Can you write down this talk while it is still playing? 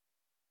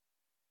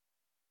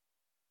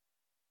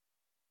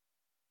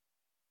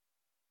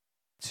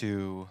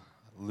to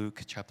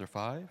Luke chapter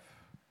 5,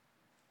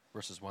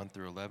 verses 1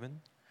 through 11.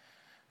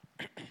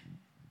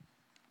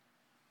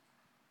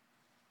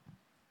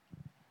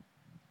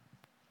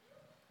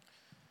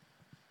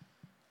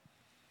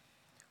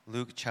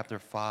 Luke chapter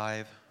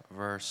 5,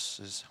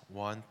 verses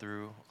 1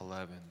 through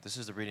 11. This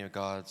is the reading of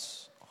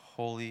God's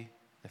holy,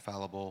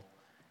 infallible,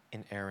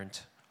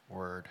 inerrant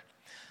word.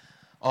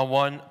 On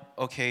one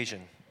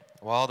occasion,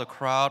 while the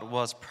crowd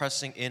was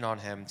pressing in on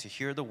him to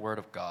hear the word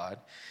of God,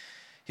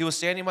 he was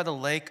standing by the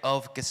lake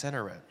of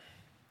Gennesaret.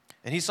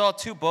 And he saw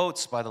two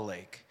boats by the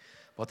lake,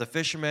 but the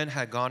fishermen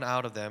had gone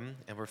out of them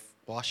and were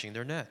washing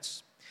their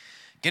nets.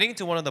 Getting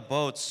into one of the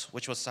boats,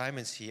 which was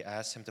Simon's, he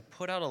asked him to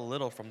put out a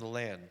little from the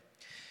land.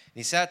 And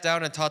he sat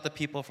down and taught the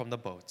people from the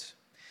boat.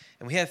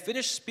 And when he had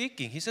finished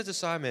speaking, he said to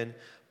Simon,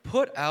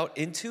 "Put out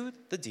into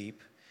the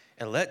deep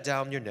and let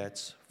down your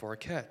nets for a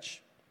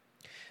catch."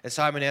 And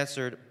Simon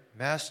answered,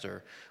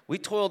 "Master, we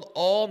toiled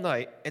all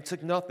night and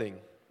took nothing,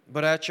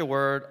 but at your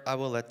word I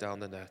will let down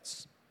the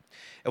nets."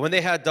 And when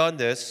they had done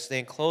this, they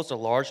enclosed a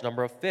large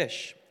number of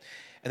fish,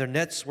 and their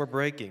nets were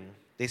breaking.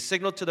 They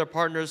signaled to their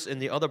partners in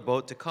the other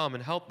boat to come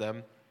and help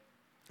them,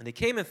 and they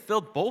came and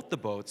filled both the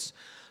boats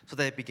so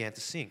that it began to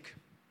sink.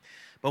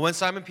 But when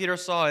Simon Peter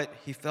saw it,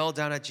 he fell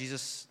down at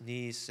Jesus'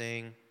 knees,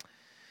 saying,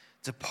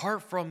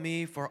 "Depart from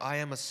me, for I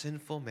am a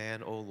sinful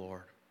man, O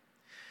Lord."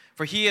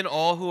 For he and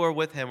all who were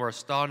with him were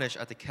astonished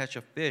at the catch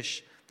of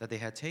fish that they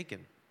had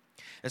taken.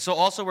 And so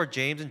also were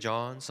James and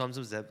John, sons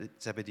of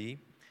Zebedee,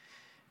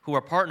 who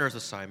were partners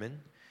of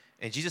Simon.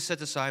 And Jesus said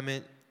to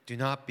Simon, "Do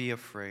not be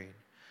afraid.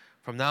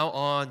 From now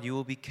on you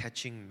will be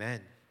catching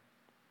men."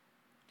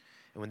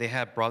 And when they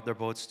had brought their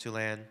boats to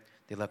land,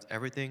 they left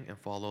everything and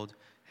followed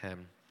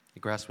him. The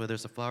grass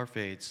withers, the flower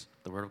fades.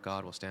 The word of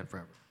God will stand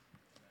forever.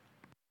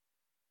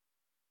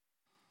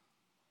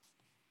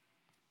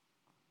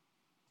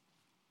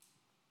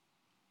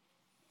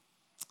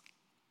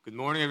 Good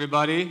morning,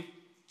 everybody.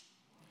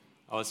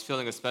 I was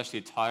feeling especially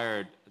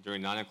tired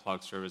during 9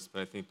 o'clock service,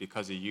 but I think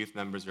because the youth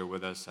members are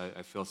with us,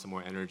 I feel some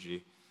more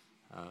energy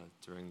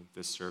during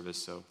this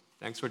service. So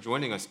thanks for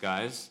joining us,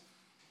 guys.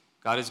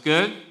 God is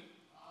good?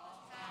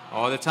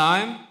 All the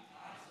time?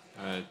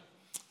 All right.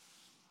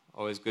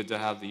 Always good to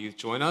have the youth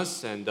join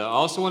us. And I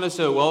also wanted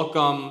to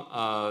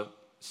welcome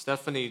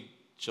Stephanie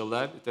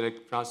Gillette. Did I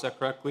pronounce that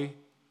correctly?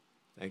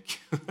 Thank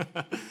you.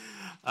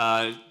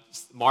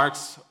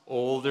 Mark's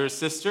older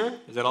sister.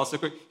 Is that also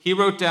correct? He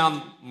wrote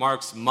down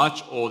Mark's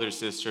much older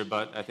sister,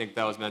 but I think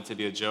that was meant to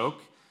be a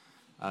joke.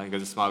 He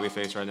has a smiley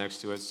face right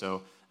next to it.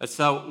 So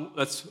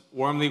let's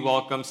warmly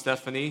welcome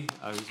Stephanie,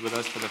 who's with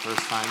us for the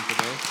first time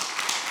today.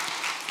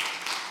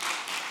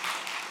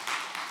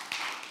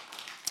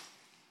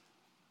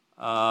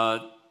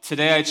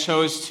 Today I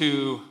chose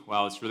to,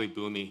 wow, it's really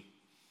boomy.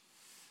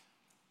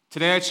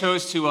 Today I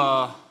chose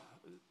to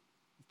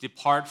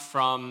depart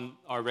from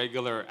our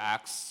regular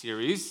Acts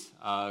series.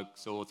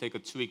 So we'll take a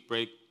 2-week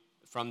break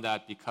from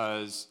that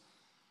because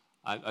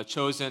I've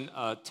chosen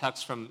a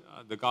text from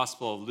the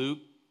Gospel of Luke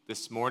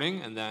this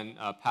morning, and then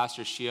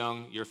Pastor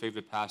Shiyoung, your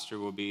favorite pastor,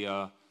 will be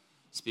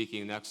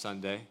speaking next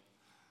Sunday.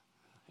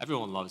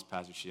 Everyone loves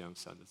Pastor Shiyoung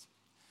Sundays.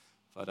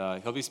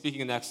 But he'll be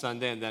speaking next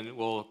Sunday, and then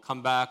we'll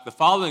come back the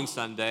following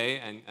Sunday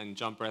and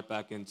jump right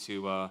back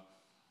into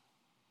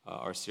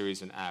our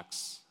series in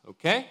Acts.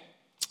 Okay?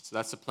 So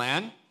that's the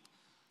plan.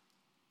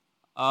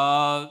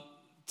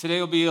 Today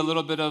will be a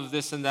little bit of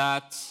this and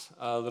that,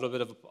 a little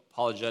bit of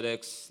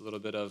apologetics, a little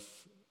bit of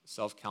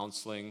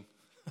self-counseling.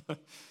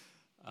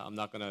 I'm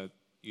not going to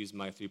use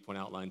my 3-point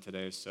outline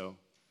today, so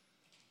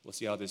we'll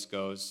see how this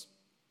goes.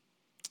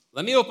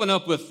 Let me open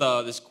up with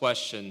this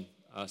question,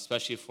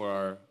 especially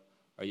for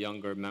our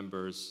younger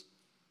members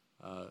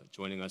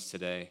joining us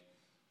today.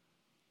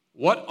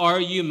 What are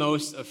you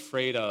most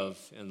afraid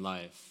of in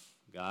life,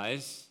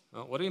 guys?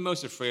 What are you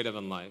most afraid of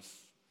in life?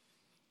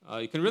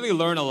 You can really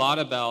learn a lot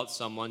about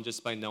someone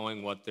just by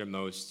knowing what they're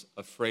most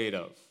afraid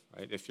of,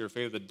 right? If you're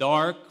afraid of the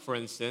dark, for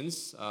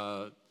instance,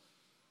 there's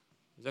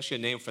actually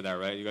a name for that,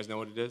 right? You guys know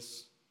what it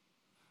is?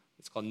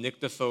 It's called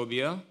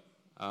nyctophobia.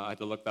 I had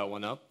to look that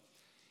one up.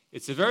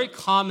 It's a very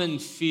common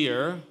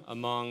fear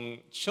among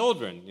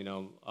children. You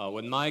know,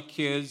 when my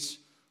kids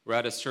were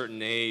at a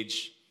certain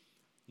age,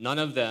 none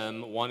of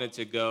them wanted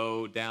to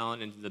go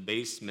down into the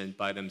basement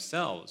by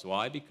themselves.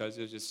 Why? Because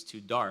it was just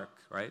too dark,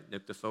 right?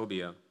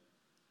 Nyctophobia.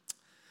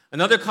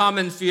 Another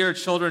common fear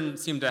children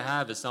seem to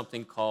have is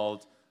something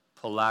called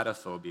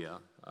palatophobia.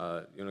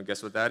 You want to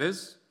guess what that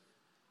is?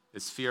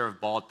 It's fear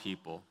of bald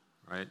people,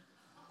 right?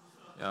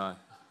 Yeah.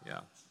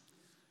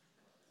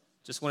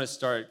 Just want to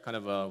start kind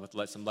of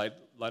with some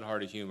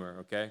lighthearted humor,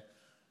 okay?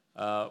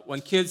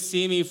 When kids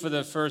see me for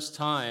the first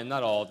time,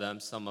 not all of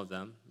them, some of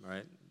them,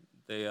 right?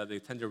 They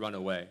tend to run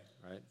away,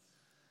 right?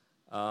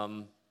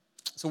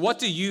 So what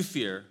do you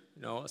fear?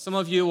 You know, some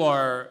of you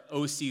are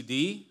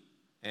OCD,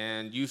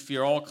 and you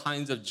fear all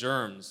kinds of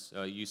germs.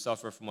 You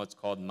suffer from what's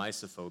called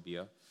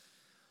mysophobia.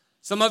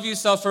 Some of you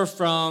suffer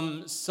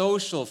from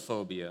social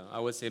phobia.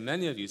 I would say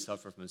many of you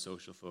suffer from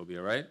social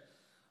phobia, right?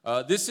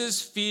 This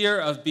is fear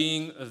of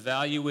being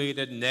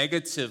evaluated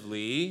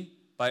negatively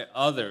by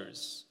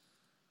others.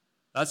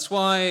 That's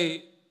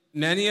why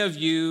many of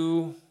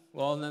you,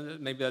 well,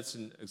 maybe that's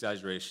an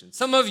exaggeration.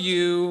 Some of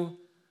you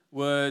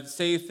would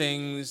say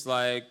things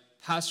like,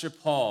 Pastor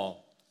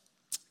Paul,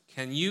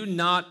 can you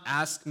not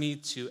ask me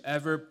to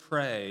ever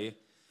pray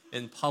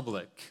in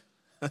public?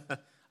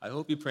 I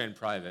hope you pray in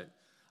private.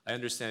 I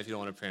understand if you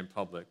don't want to pray in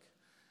public.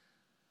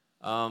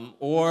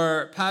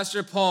 Or,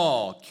 Pastor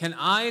Paul, can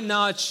I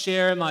not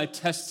share my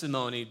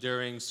testimony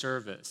during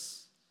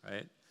service?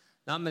 Right?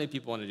 Not many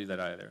people want to do that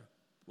either.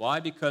 Why?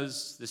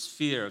 Because this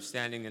fear of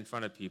standing in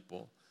front of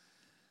people.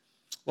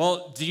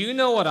 Well, do you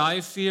know what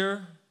I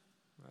fear?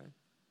 Right?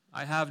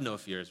 I have no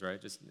fears, right?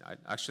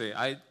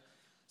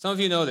 Some of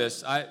you know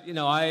this.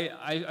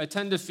 I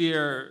tend to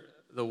fear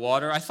the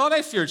water. I thought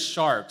I feared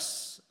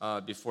sharks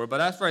before,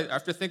 but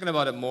after thinking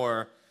about it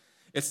more,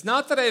 it's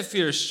not that I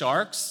fear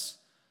sharks.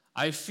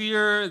 I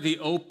fear the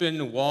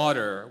open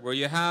water where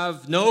you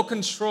have no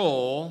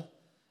control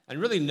and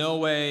really no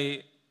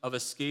way of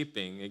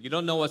escaping. You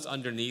don't know what's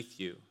underneath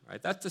you,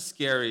 right? That's a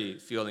scary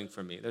feeling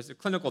for me. There's a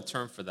clinical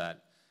term for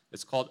that.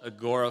 It's called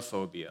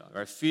agoraphobia,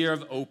 or fear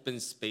of open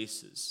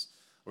spaces,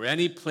 or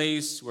any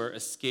place where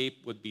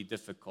escape would be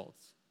difficult.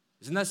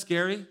 Isn't that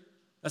scary?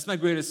 That's my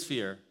greatest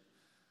fear.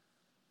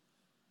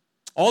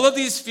 All of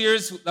these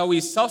fears that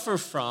we suffer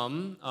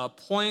from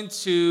point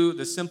to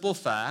the simple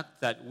fact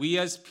that we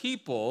as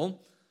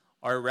people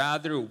are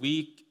rather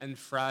weak and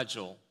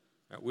fragile.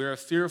 We're a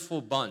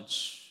fearful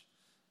bunch,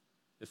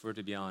 if we're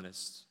to be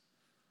honest.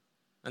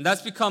 And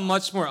that's become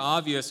much more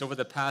obvious over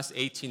the past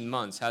 18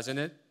 months, hasn't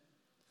it?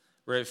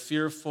 We're a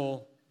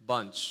fearful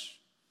bunch.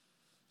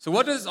 So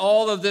what does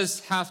all of this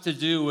have to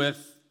do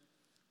with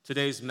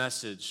today's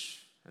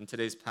message and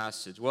today's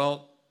passage?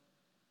 Well,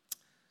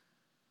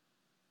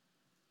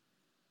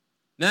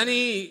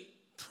 many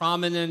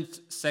prominent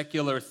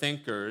secular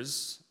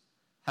thinkers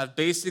have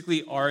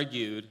basically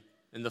argued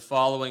in the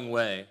following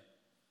way.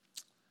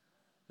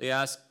 They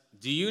ask,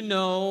 do you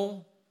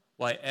know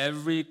why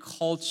every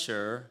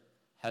culture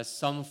has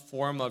some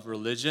form of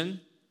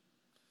religion?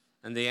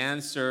 And they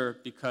answer,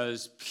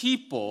 because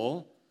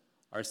people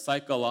are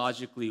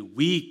psychologically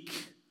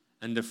weak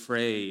and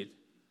afraid.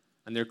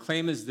 And their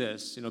claim is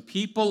this,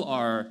 people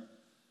are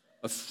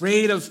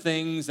afraid of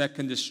things that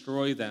can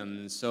destroy them.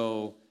 And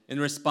so in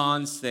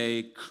response,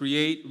 they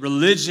create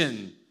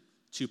religion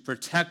to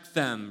protect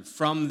them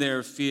from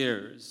their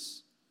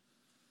fears.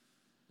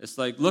 It's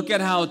like, look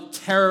at how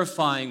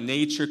terrifying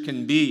nature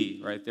can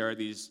be, right? There are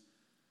these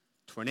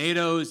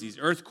tornadoes, these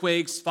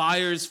earthquakes,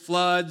 fires,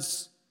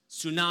 floods,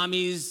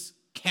 tsunamis,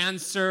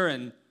 cancer,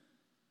 and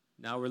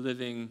now we're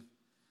living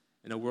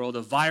in a world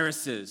of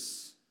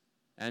viruses.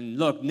 And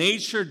look,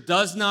 nature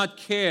does not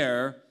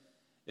care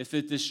if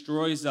it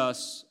destroys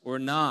us or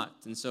not.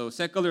 And so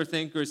secular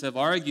thinkers have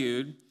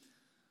argued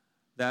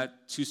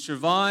that to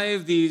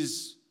survive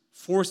these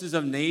forces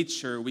of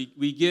nature,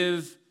 we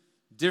give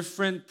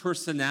different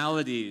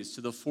personalities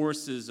to the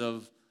forces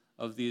of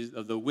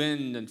the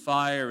wind and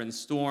fire and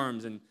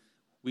storms, and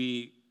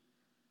we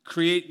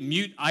create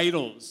mute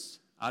idols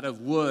out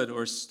of wood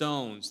or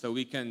stone so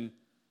we can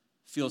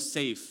feel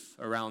safe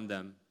around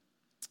them.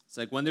 It's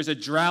like when there's a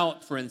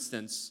drought, for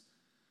instance,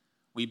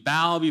 we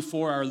bow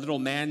before our little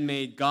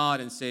man-made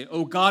God and say,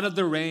 "Oh, God of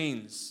the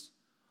rains,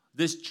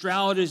 this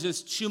drought is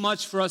just too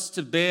much for us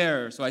to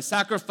bear, so I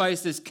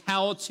sacrifice this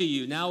cow to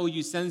you. Now will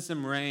you send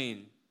some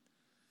rain?"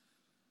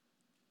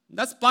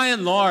 That's by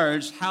and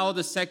large how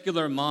the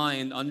secular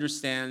mind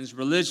understands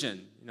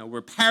religion.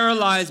 We're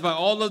paralyzed by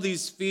all of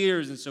these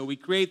fears, and so we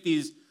create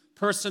these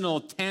personal,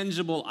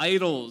 tangible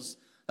idols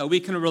that we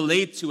can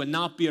relate to and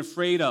not be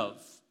afraid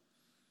of.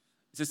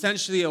 It's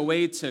essentially a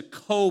way to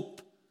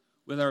cope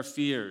with our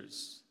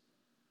fears,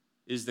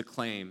 is the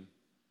claim.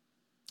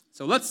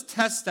 So let's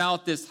test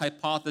out this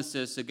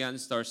hypothesis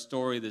against our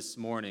story this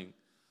morning.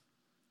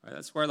 All right,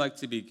 that's where I'd like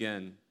to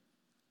begin.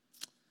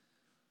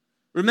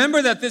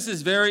 Remember that this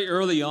is very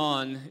early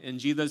on in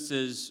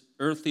Jesus'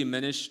 earthly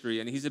ministry,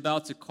 and he's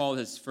about to call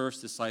his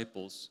first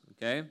disciples,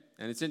 okay?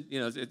 And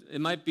it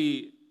might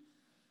be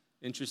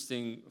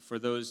interesting for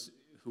those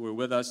who were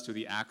with us to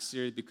the Acts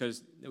series,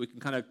 because we can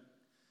kind of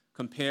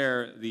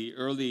compare the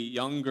early,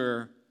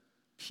 younger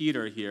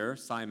Peter here,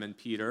 Simon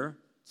Peter,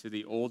 to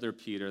the older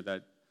Peter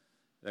that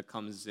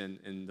comes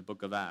in the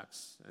book of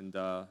Acts. And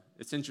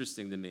it's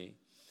interesting to me.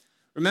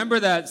 Remember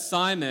that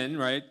Simon,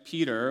 right,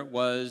 Peter,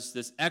 was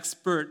this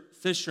expert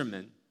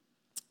fisherman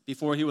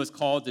before he was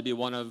called to be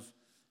one of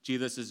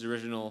Jesus'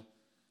 original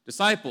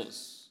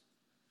disciples.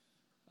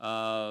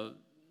 Do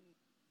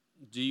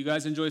you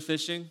guys enjoy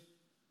fishing?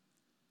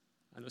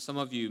 I know some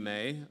of you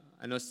may.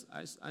 I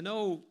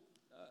know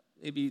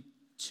maybe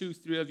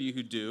 2-3 of you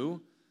who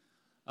do.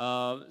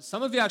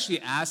 Some of you actually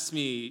asked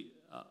me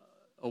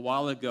a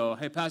while ago,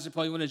 "Hey, Pastor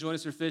Paul, you want to join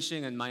us for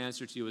fishing?" And my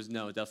answer to you was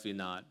no, definitely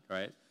not,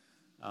 right?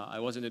 I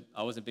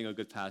wasn't being a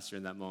good pastor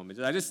in that moment.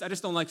 I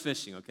just don't like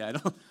fishing, okay?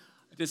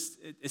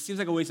 It seems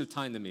like a waste of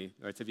time to me,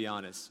 right, to be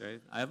honest,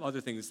 right? I have other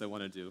things I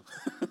want to do.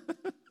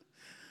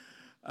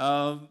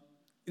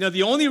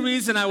 The only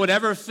reason I would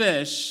ever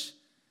fish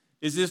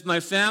is if my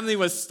family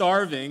was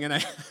starving and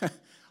I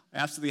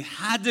absolutely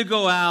had to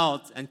go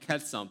out and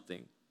catch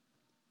something.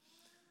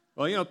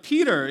 Well,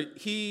 Peter,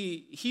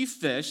 he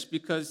fished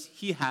because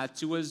he had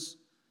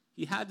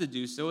to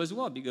do so as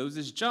well, because it was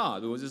his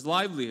job, it was his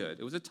livelihood.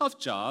 It was a tough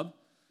job,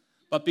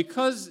 but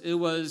because it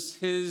was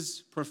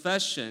his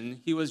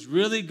profession, he was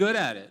really good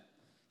at it.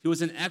 He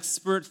was an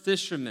expert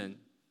fisherman.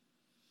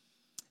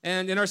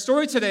 And in our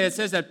story today, it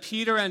says that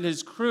Peter and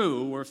his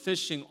crew were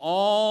fishing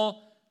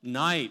all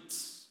night,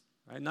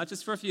 right? Not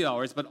just for a few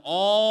hours, but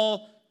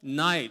all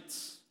night.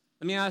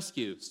 Let me ask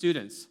you,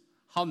 students,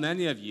 how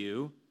many of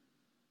you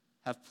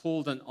have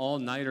pulled an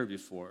all-nighter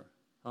before?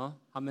 Huh?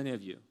 How many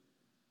of you?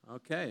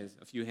 Okay,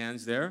 a few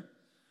hands there.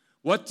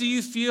 What do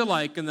you feel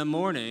like in the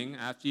morning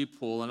after you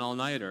pull an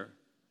all-nighter?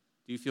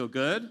 Do you feel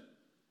good?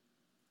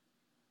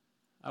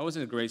 I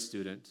wasn't a great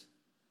student,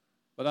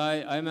 but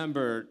I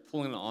remember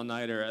pulling an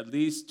all-nighter at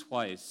least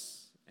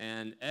twice.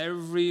 And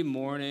every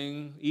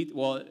morning,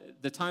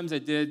 the times I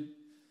did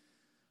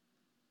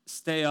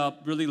stay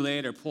up really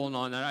late or pull an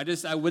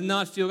all-nighter, I would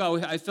not feel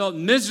good. I felt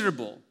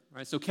miserable,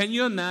 right? So can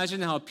you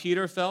imagine how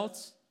Peter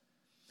felt?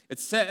 It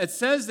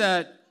says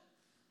that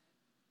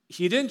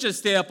he didn't just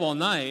stay up all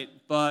night,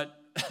 but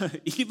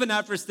even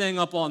after staying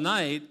up all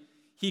night,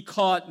 he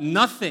caught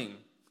nothing.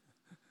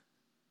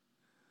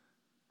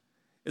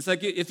 It's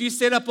like if you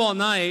stayed up all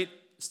night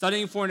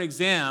studying for an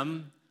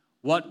exam,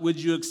 what would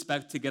you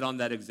expect to get on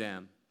that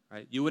exam,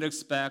 right? You would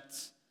expect,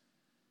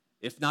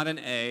 if not an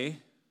A,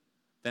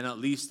 then at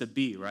least a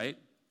B, right?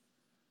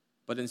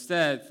 But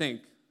instead,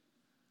 think,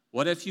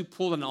 what if you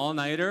pulled an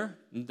all-nighter,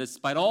 and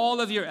despite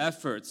all of your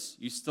efforts,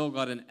 you still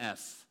got an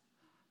F?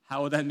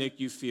 How would that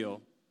make you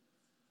feel?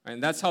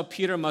 And that's how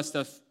Peter must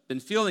have been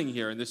feeling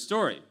here in this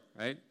story,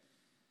 right?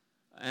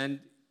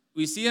 And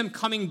we see him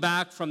coming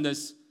back from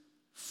this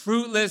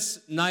fruitless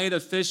night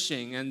of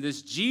fishing, and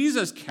this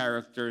Jesus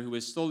character who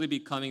is slowly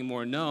becoming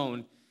more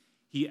known,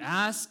 he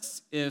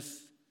asks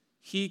if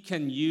he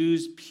can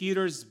use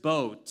Peter's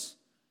boat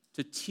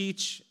to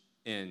teach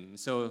in.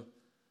 So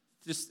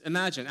just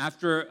imagine,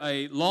 after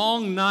a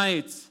long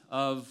night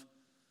of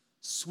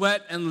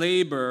sweat and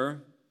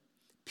labor,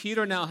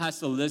 Peter now has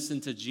to listen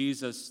to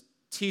Jesus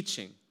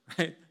teaching,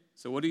 right?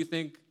 So what do you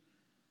think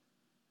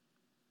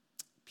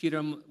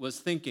Peter was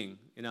thinking,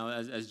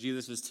 as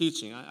Jesus was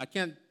teaching? I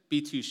can't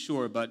be too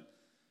sure, but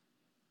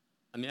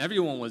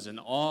everyone was in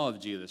awe of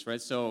Jesus,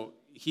 right? So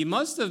he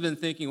must have been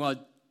thinking, well,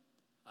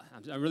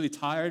 I'm really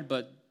tired,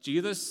 but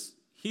Jesus,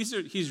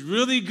 he's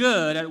really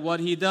good at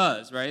what he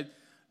does, right?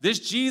 This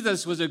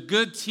Jesus was a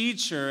good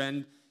teacher,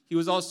 and he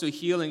was also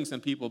healing some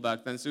people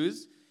back then. So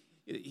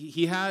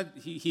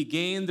he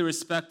gained the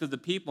respect of the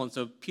people, and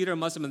so Peter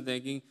must have been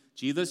thinking,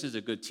 Jesus is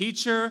a good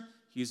teacher,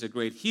 he's a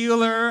great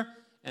healer,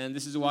 and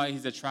this is why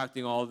he's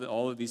attracting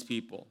all of these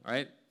people,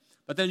 right?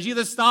 But then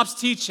Jesus stops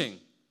teaching,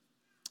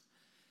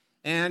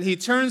 and he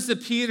turns to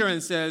Peter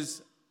and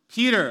says,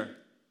 Peter,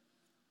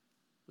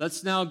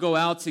 let's now go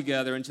out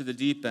together into the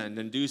deep end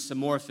and do some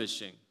more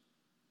fishing.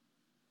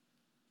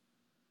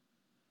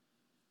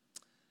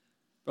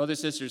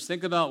 Brothers and sisters,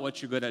 think about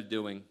what you're good at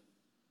doing.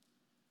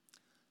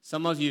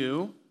 Some of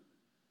you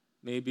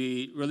may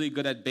be really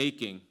good at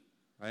baking,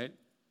 right?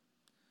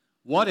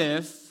 What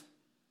if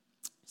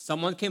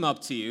someone came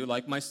up to you,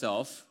 like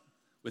myself,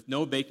 with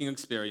no baking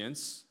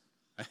experience?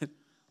 I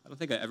don't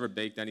think I ever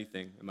baked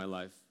anything in my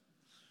life.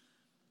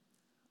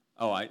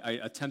 I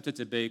attempted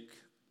to bake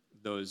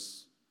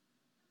those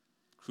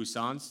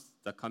croissants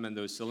that come in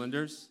those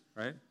cylinders,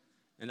 right?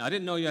 And I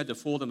didn't know you had to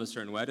fold them a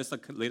certain way. I just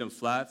laid them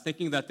flat,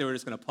 thinking that they were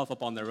just going to puff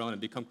up on their own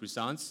and become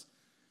croissants.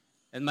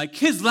 And my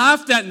kids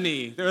laughed at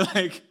me. They were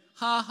like,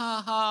 ha,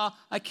 ha, ha,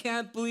 I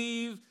can't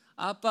believe,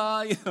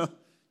 Appa,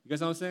 You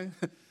guys know what I'm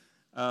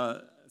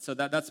saying? So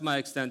that's my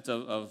extent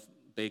of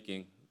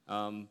baking.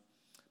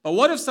 But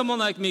what if someone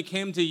like me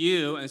came to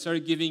you and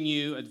started giving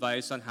you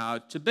advice on how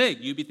to bake?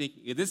 You'd be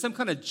thinking, is this some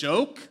kind of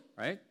joke,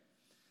 right?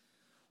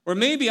 Or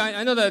maybe,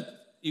 I know that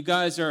you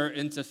guys are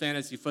into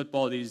fantasy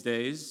football these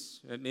days.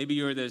 Maybe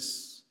you're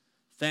this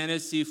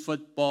fantasy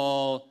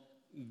football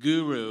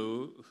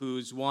guru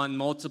who's won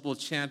multiple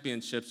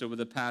championships over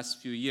the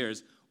past few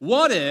years.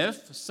 What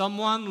if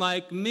someone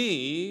like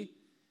me,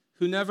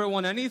 who never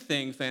won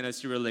anything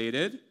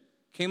fantasy-related,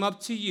 came up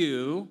to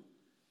you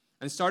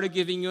and started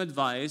giving you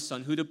advice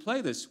on who to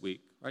play this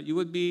week, right? You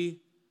would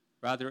be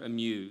rather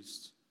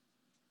amused.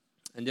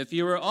 And if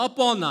you were up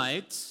all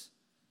night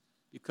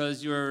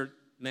because you're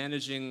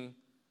managing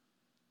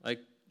like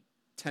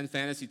 10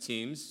 fantasy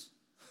teams,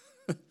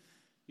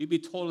 you'd be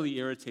totally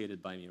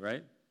irritated by me,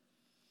 right?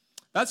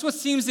 That's what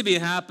seems to be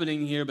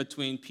happening here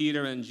between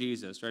Peter and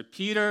Jesus, right?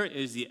 Peter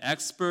is the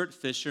expert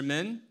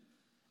fisherman,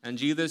 and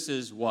Jesus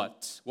is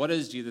what? What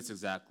is Jesus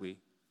exactly?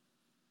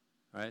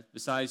 Right?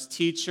 Besides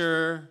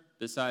teacher,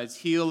 besides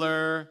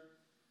healer,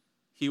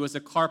 he was a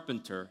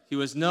carpenter. He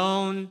was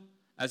known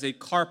as a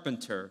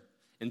carpenter.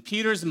 In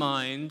Peter's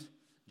mind,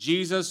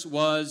 Jesus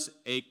was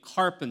a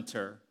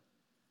carpenter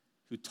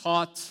who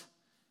taught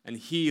and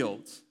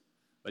healed,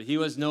 but he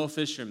was no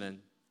fisherman.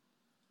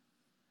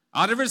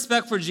 Out of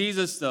respect for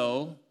Jesus,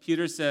 though,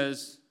 Peter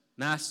says,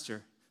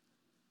 Master,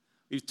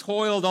 we've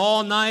toiled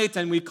all night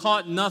and we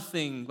caught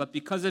nothing, but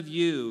because of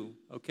you,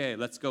 okay,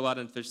 let's go out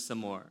and fish some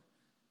more.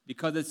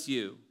 Because it's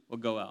you, we'll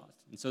go out.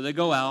 And so they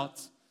go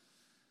out,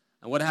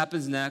 and what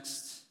happens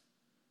next?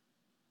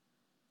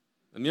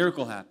 A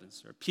miracle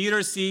happens.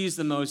 Peter sees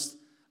the most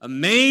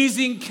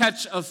amazing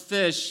catch of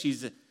fish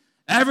he's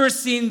ever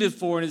seen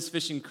before in his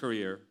fishing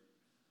career.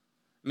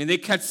 I mean, they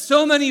catch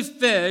so many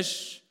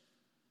fish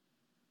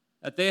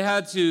that they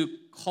had to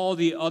call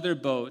the other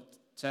boat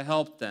to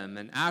help them.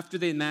 And after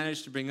they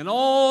managed to bring in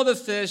all the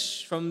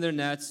fish from their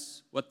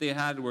nets, what they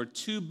had were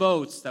 2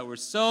 boats that were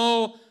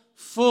so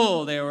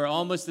full they were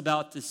almost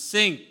about to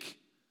sink.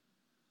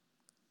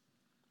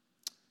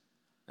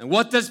 And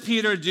what does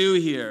Peter do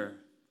here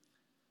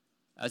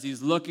as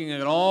he's looking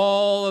at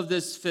all of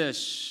this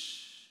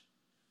fish?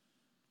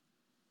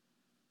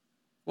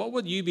 What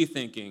would you be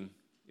thinking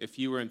if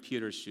you were in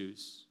Peter's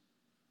shoes?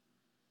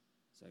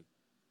 It's like,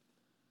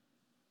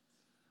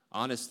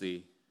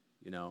 honestly,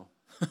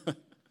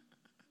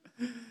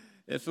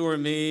 if it were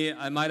me,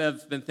 I might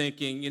have been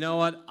thinking, you know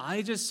what?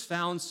 I just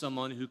found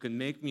someone who can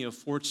make me a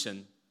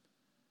fortune.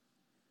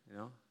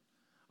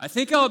 I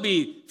think I'll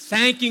be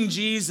thanking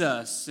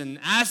Jesus and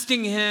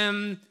asking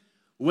him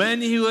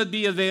when he would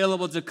be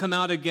available to come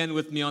out again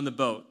with me on the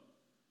boat.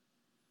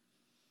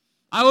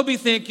 I will be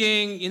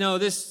thinking,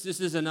 this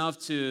is enough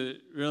to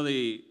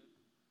really,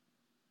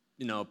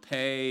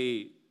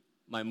 pay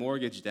my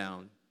mortgage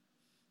down,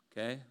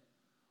 okay?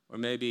 Or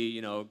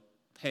maybe,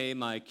 pay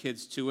my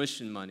kids'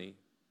 tuition money.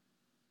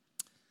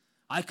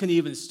 I can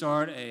even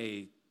start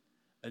a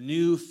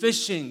new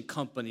fishing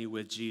company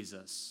with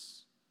Jesus.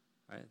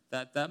 Right?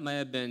 That may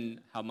have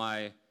been how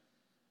my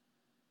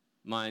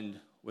mind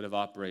would have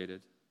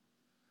operated.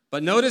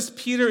 But notice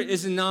Peter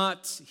is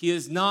not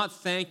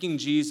thanking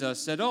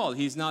Jesus at all.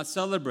 He's not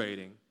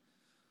celebrating.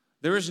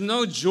 There is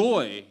no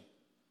joy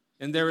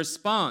in their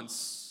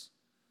response.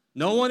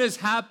 No one is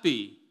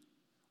happy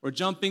or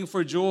jumping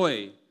for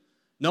joy.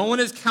 No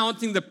one is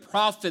counting the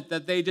profit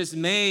that they just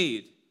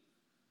made.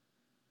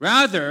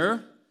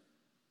 Rather,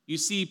 you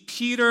see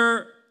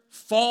Peter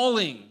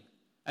falling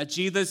at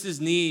Jesus'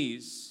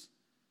 knees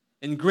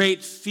in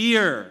great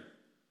fear,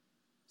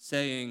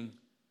 saying,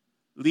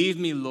 "Leave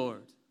me,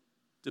 Lord.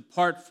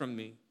 Depart from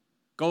me.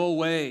 Go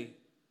away,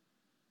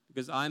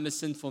 because I'm a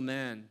sinful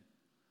man.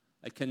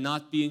 I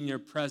cannot be in your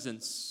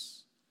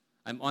presence.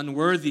 I'm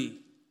unworthy,"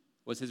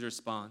 was his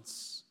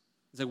response.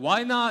 He's like,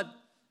 why not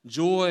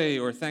joy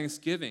or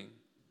thanksgiving?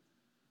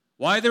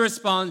 Why the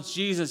response,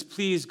 "Jesus,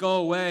 please go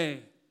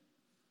away.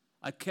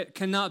 I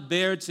cannot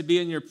bear to be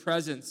in your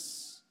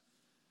presence"?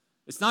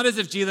 It's not as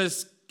if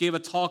Jesus gave a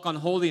talk on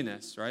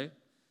holiness, right?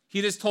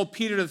 He just told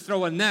Peter to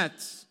throw a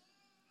net.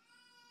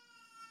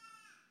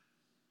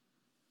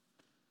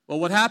 Well,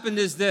 what happened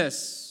is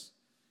this.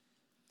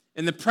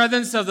 In the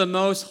presence of the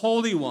Most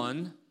Holy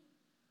One,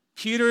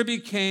 Peter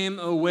became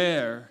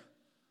aware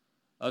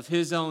of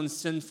his own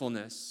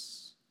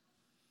sinfulness.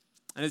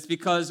 And it's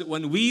because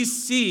when we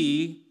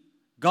see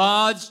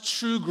God's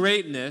true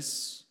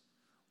greatness,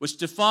 which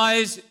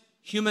defies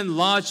human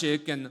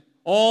logic and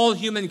all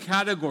human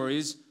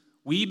categories,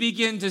 we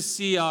begin to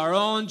see our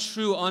own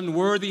true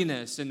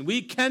unworthiness, and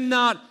we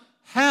cannot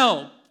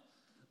help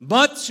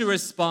but to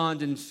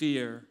respond in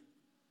fear.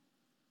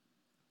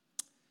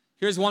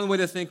 Here's one way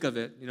to think of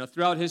it.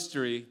 Throughout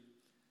history,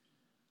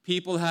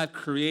 people have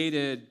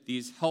created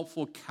these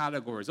helpful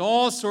categories,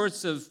 all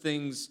sorts of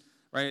things,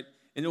 right,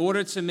 in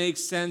order to make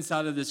sense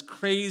out of this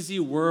crazy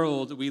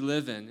world we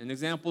live in. An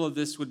example of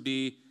this would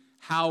be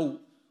how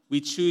we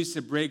choose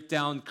to break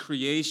down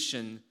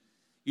creation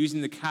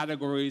using the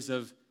categories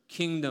of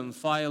kingdom,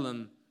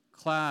 phylum,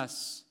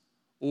 class,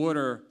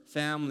 order,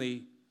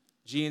 family,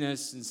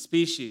 genus, and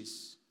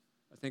species.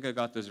 I think I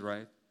got those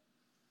right.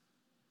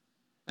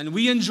 And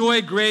we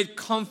enjoy great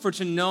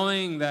comfort in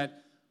knowing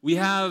that we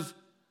have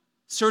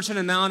certain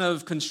amount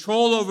of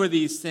control over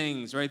these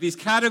things, right? These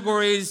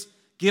categories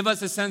give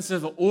us a sense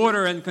of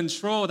order and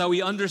control, that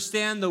we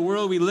understand the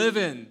world we live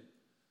in.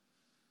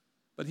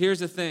 But here's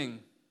the thing.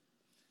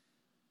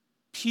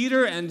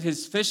 Peter and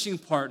his fishing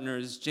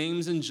partners,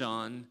 James and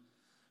John,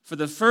 for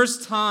the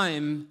first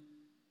time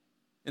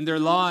in their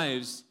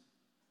lives,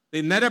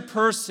 they met a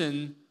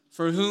person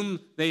for whom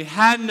they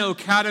had no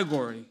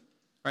category,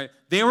 right?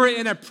 They were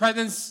in a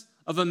presence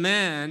of a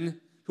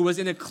man who was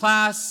in a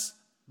class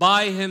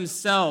by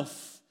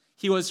himself.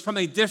 He was from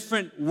a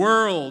different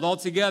world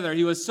altogether.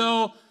 He was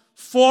so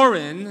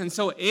foreign and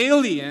so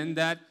alien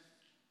that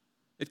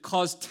it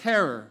caused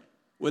terror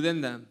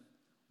within them.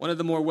 One of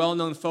the more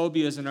well-known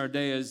phobias in our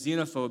day is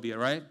xenophobia,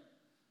 right?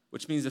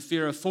 Which means the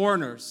fear of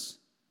foreigners.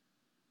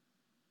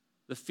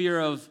 The fear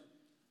of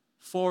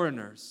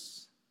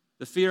foreigners.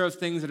 The fear of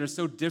things that are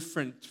so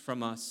different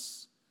from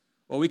us.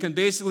 Well, we can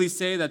basically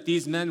say that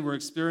these men were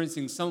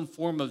experiencing some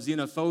form of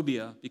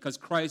xenophobia because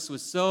Christ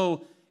was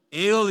so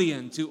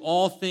alien to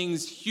all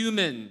things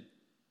human.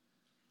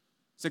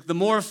 It's like the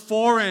more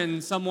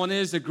foreign someone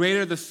is, the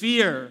greater the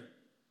fear.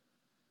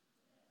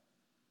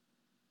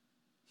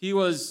 He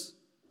was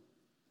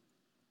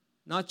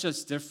not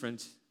just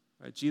different,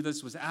 right?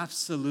 Jesus was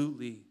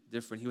absolutely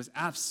different. He was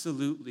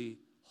absolutely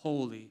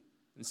holy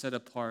and set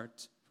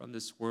apart from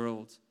this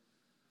world.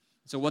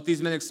 So what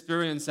these men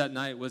experienced that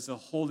night was the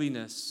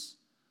holiness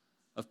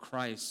of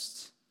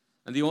Christ.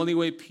 And the only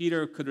way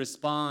Peter could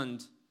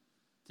respond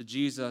to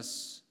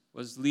Jesus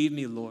was, "Leave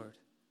me, Lord.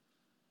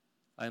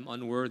 I am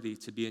unworthy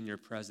to be in your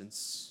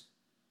presence."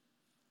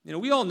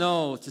 We all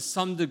know to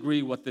some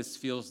degree what this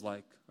feels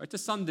like, right? To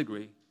some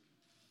degree.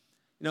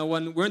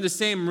 When we're in the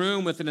same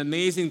room with an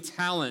amazing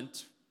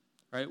talent,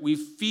 right, we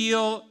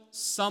feel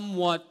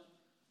somewhat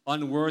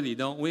unworthy,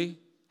 don't we?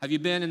 Have you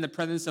been in the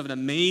presence of an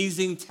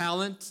amazing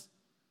talent?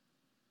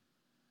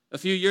 A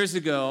few years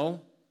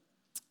ago,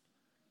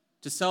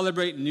 to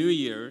celebrate New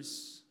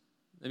Year's,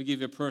 let me give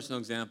you a personal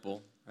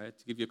example, right,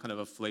 to give you kind of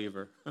a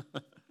flavor.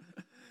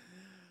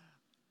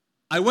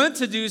 I went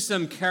to do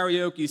some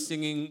karaoke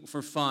singing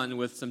for fun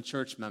with some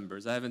church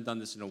members. I haven't done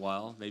this in a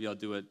while. Maybe I'll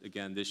do it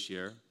again this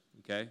year,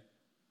 okay?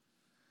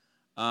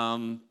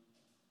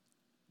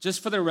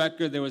 Just for the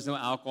record, there was no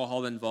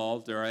alcohol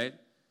involved, all right?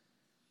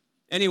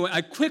 Anyway,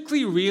 I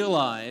quickly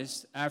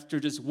realized after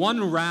just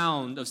one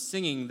round of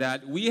singing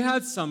that we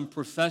had some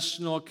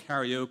professional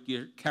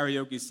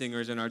karaoke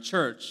singers in our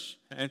church.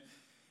 And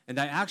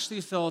I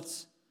actually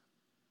felt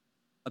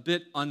a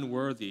bit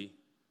unworthy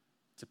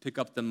to pick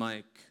up the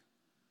mic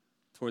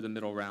toward the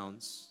middle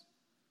rounds.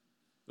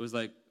 It was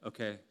like,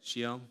 okay,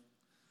 Xiong,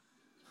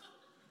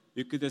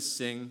 you could just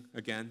sing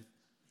again,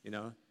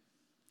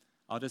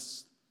 I'll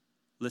just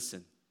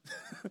listen.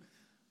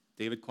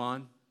 David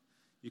Kwan,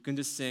 you can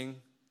just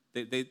sing.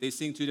 They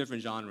sing two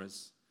different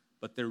genres,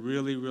 but they're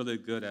really, really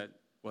good at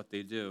what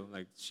they do.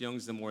 Like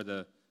Xiong's the more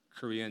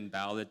Korean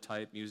ballad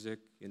type music,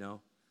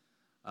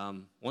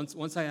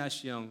 Once I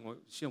asked Xiong,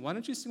 why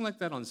don't you sing like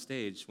that on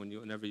stage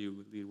whenever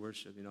you lead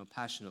worship,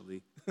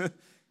 passionately?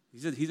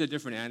 He's a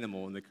different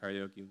animal in the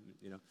karaoke,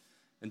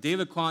 And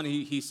David Kwan,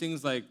 he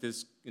sings like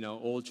this,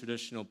 old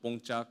traditional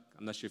bongchak.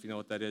 I'm not sure if you know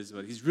what that is,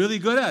 but he's really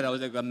good at it. I was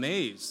like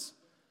amazed.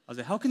 I was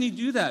like, how can you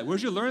do that?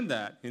 Where'd you learn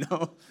that?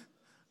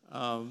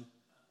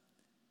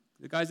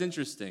 The guy's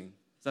interesting.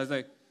 So I was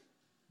like,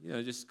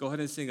 just go ahead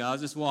and sing. I'll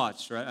just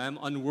watch, right? I'm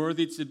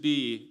unworthy to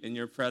be in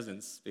your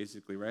presence,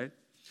 basically, right?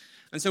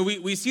 And so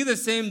we see the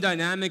same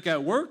dynamic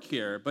at work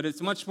here, but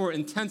it's much more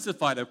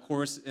intensified, of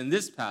course, in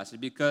this passage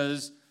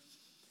because,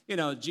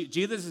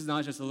 Jesus is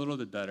not just a little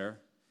bit better,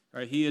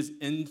 right? He is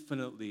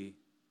infinitely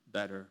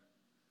better,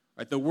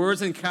 right? The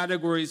words and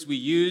categories we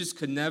use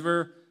could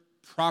never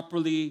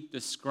properly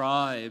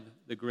describe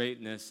the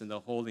greatness and the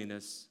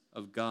holiness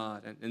of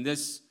God. And in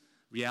this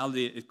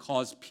reality, it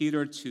caused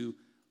Peter to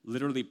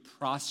literally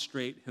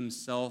prostrate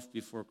himself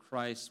before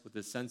Christ with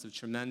a sense of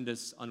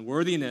tremendous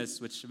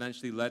unworthiness, which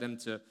eventually led him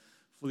to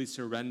fully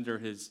surrender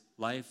his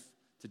life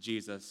to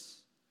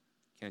Jesus.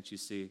 Can't you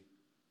see?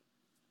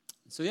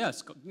 So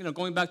yes,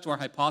 going back to our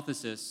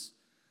hypothesis,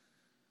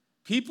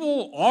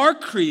 people are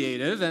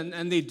creative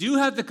and they do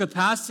have the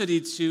capacity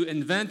to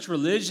invent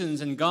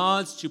religions and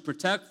gods to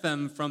protect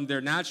them from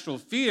their natural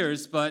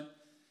fears, but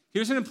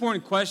here's an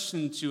important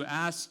question to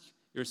ask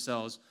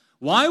yourselves.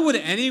 Why would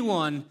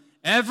anyone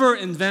ever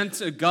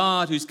invent a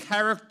God whose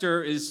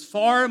character is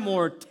far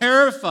more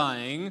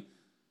terrifying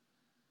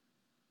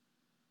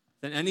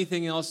than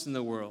anything else in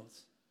the world?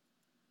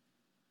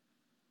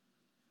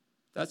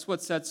 That's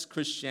what sets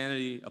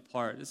Christianity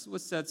apart. This is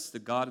what sets the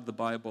God of the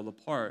Bible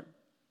apart.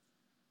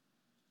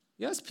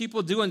 Yes,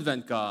 people do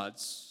invent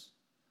gods.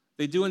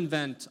 They do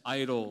invent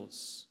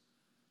idols.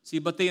 See,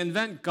 but they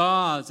invent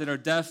gods that are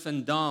deaf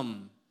and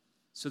dumb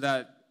so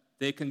that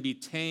they can be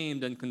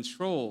tamed and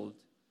controlled.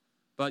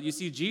 But you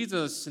see,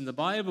 Jesus in the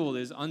Bible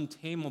is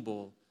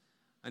untamable,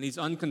 and he's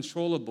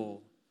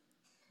uncontrollable.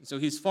 And so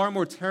he's far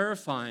more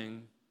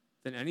terrifying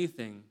than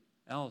anything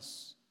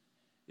else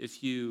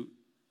if you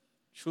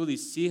truly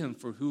see him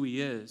for who he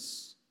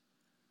is.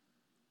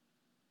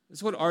 This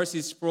is what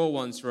R.C. Sproul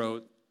once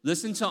wrote.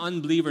 Listen to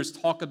unbelievers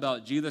talk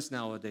about Jesus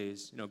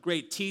nowadays.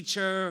 Great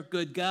teacher,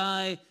 good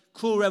guy,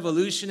 cool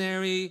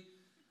revolutionary,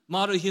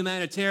 model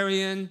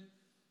humanitarian.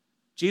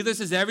 Jesus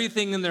is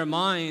everything in their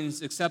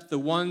minds except the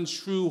one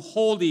true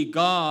holy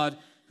God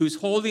whose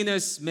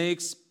holiness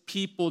makes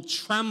people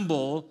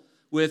tremble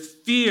with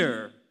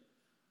fear.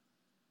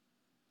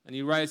 And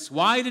he writes,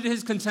 why did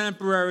his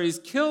contemporaries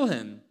kill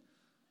him?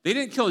 They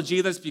didn't kill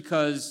Jesus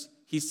because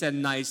he said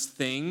nice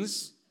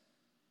things.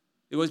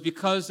 It was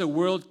because the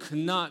world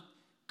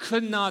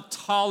could not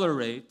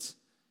tolerate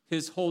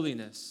his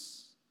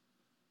holiness.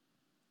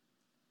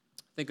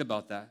 Think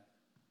about that.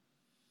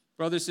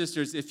 Brothers,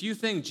 sisters, if you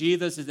think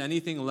Jesus is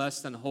anything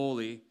less than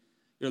holy,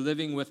 you're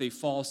living with a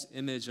false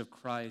image of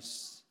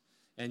Christ.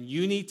 And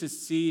you need to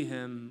see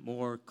him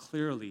more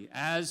clearly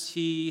as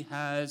he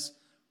has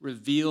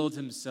revealed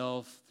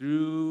himself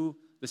through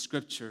the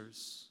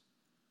scriptures.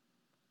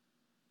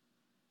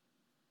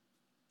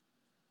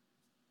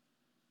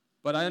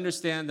 But I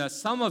understand that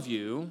some of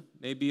you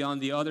may be on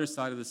the other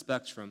side of the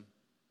spectrum.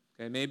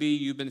 Okay, maybe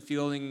you've been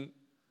feeling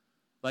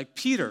like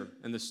Peter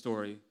in the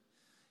story.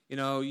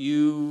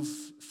 You've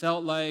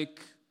felt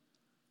like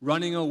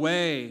running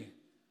away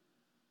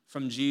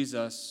from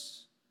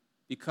Jesus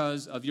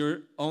because of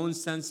your own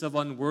sense of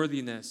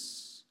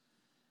unworthiness.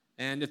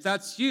 And if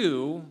that's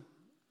you,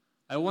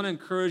 I want to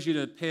encourage you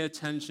to pay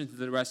attention to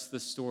the rest of the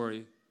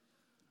story,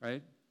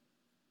 right?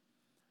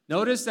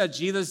 Notice that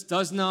Jesus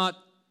does not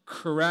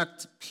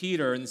correct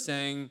Peter in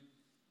saying,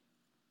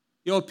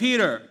 "Yo,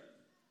 Peter,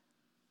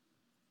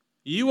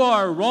 you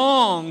are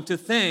wrong to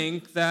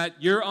think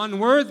that you're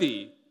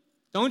unworthy.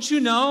 Don't you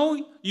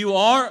know you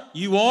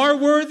are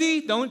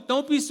worthy?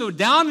 Don't be so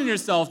down on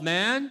yourself,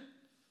 man."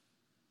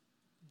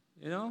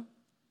 You know?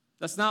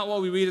 That's not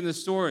what we read in the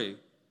story.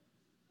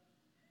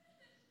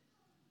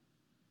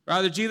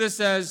 Rather, Jesus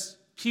says,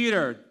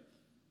 "Peter,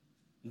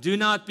 do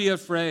not be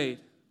afraid."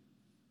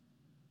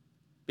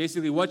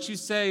 Basically, what you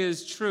say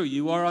is true.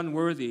 You are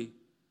unworthy.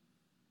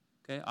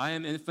 Okay? I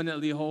am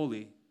infinitely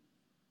holy.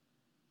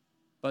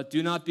 But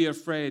do not be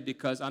afraid,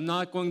 because I'm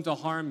not going to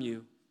harm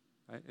you.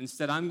 Right?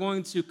 Instead, I'm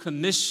going to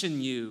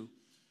commission you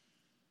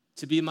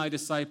to be my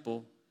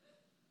disciple.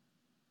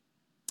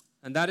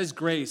 And that is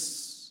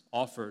grace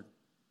offered.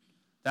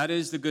 That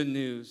is the good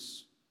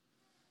news.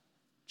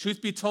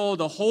 Truth be told,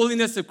 the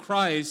holiness of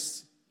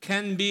Christ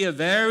can be a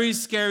very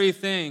scary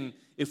thing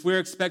if we're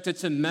expected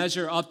to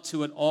measure up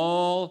to it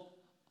all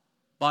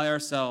by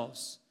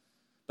ourselves.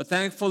 But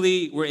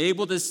thankfully, we're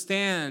able to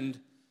stand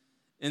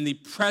in the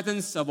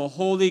presence of a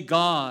holy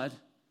God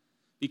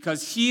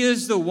because He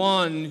is the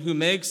one who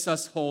makes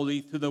us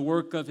holy through the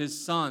work of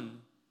His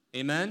Son.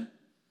 Amen?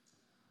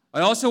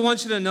 I also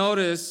want you to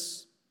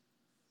notice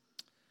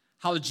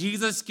how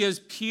Jesus gives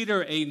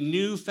Peter a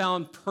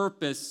newfound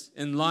purpose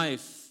in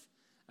life,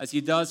 as He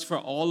does for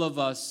all of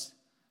us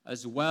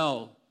as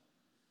well,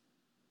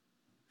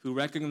 who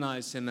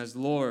recognize Him as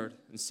Lord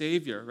and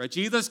Savior. Right?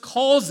 Jesus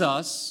calls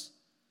us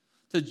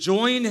to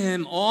join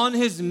Him on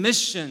His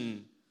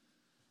mission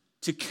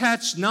to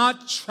catch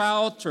not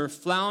trout or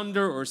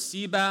flounder or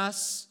sea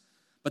bass,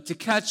 but to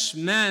catch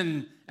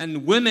men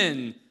and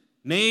women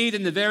made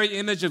in the very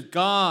image of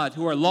God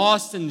who are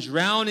lost and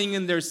drowning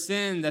in their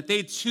sin, that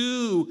they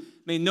too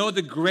may know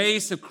the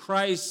grace of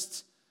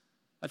Christ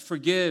that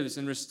forgives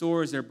and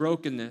restores their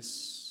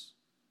brokenness.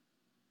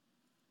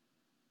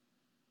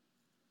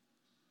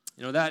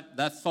 You know,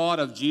 that thought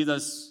of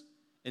Jesus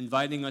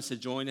inviting us to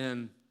join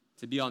Him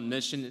to be on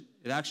mission,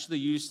 it actually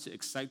used to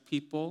excite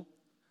people.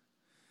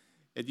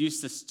 It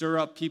used to stir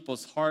up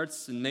people's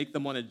hearts and make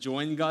them want to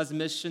join God's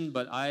mission.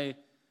 But I've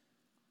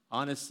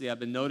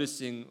been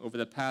noticing over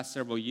the past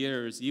several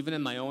years, even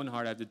in my own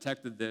heart, I've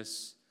detected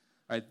this.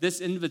 Right?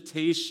 This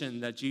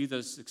invitation that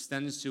Jesus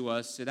extends to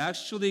us, it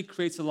actually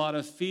creates a lot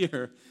of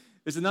fear.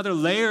 There's another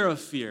layer of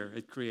fear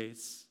it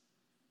creates.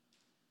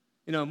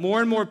 You know,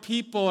 more and more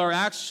people are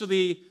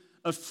actually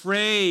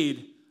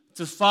afraid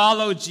to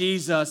follow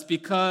Jesus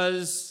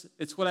because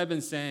it's what I've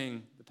been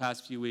saying the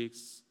past few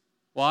weeks.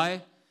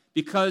 Why?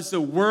 Because the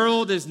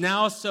world is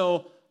now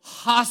so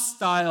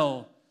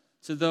hostile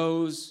to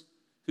those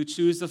who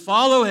choose to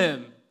follow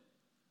Him.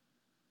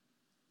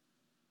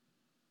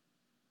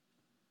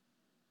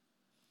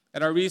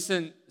 At our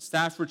recent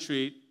staff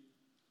retreat,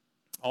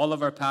 all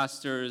of our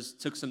pastors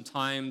took some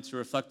time to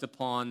reflect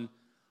upon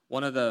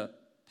one of the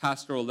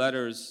pastoral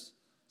letters,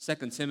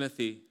 2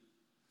 Timothy,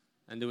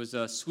 and it was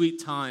a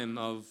sweet time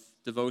of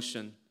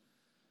devotion.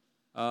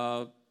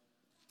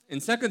 In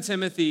 2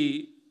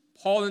 Timothy,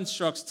 Paul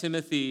instructs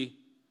Timothy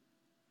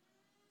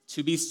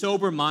to be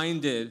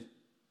sober-minded,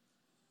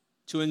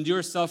 to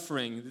endure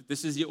suffering.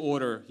 This is the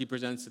order he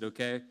presents it,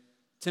 okay?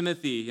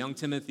 Timothy, young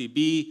Timothy,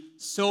 be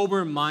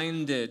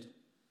sober-minded,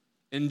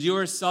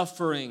 endure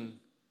suffering,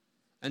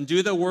 and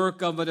do the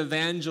work of an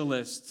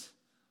evangelist.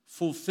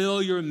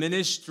 Fulfill your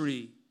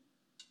ministry,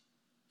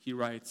 he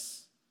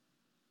writes.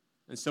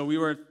 And so we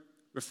were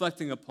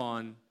reflecting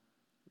upon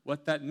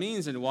what that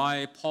means and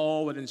why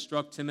Paul would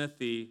instruct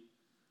Timothy,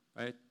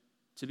 right,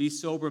 to be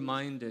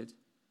sober-minded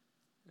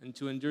and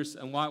to endure,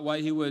 and why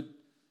he would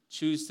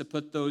choose to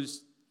put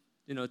those,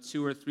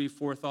 2 or 3,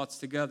 4 thoughts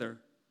together.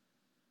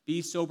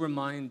 Be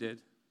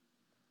sober-minded,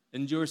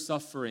 endure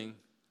suffering,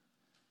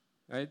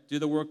 right? Do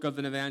the work of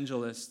an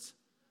evangelist.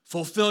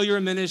 Fulfill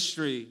your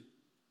ministry.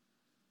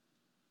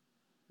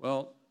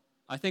 Well,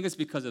 I think it's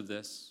because of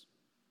this.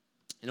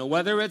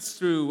 Whether it's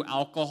through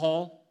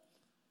alcohol,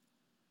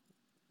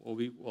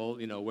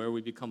 where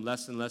we become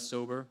less and less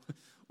sober,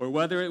 or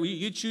whether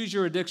you choose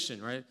your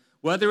addiction, right?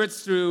 Whether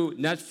it's through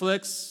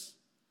Netflix,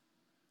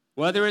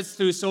 whether it's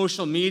through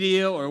social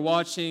media or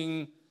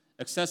watching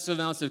excessive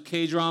amounts of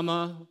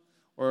K-drama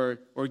or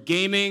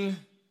gaming.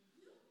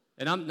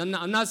 And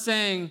I'm not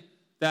saying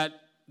that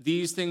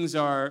these things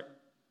are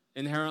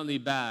inherently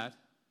bad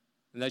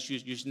and that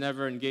you should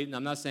never engage.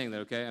 I'm not saying that,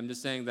 okay? I'm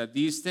just saying that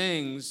these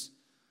things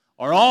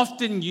are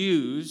often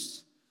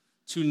used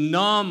to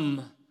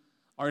numb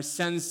our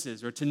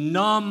senses or to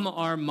numb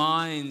our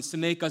minds, to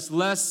make us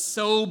less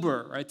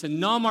sober, right? To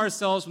numb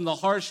ourselves from the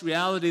harsh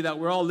reality that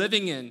we're all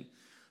living in.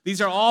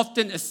 These are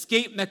often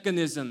escape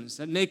mechanisms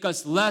that make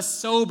us less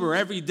sober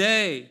every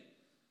day.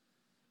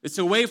 It's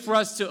a way for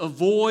us to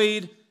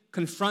avoid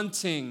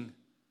confronting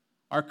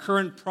our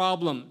current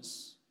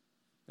problems.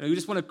 We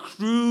just want to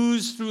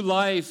cruise through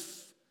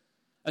life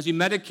as we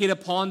medicate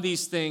upon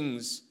these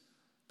things,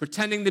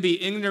 pretending to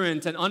be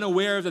ignorant and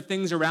unaware of the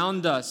things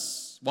around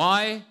us.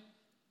 Why?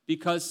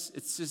 Because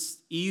it's just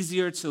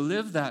easier to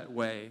live that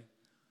way.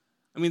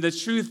 I mean, the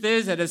truth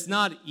is that it's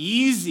not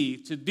easy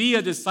to be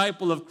a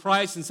disciple of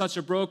Christ in such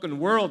a broken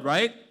world,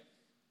 right?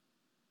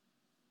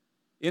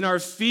 In our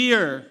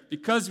fear,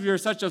 because we are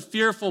such a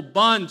fearful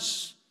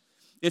bunch,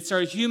 it's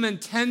our human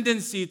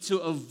tendency to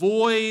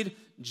avoid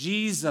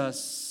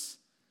Jesus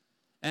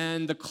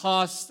and the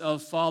cost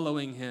of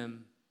following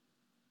him.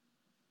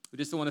 We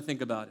just don't want to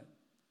think about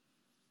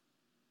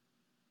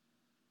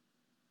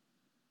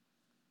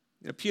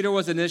it. Peter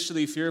was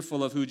initially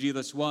fearful of who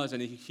Jesus was,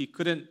 and he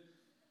couldn't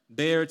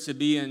bear to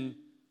be in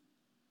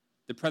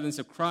the presence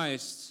of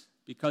Christ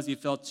because he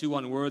felt too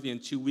unworthy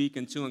and too weak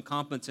and too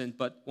incompetent.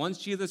 But once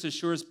Jesus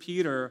assures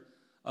Peter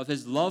of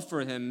his love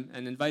for him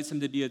and invites him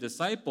to be a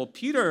disciple,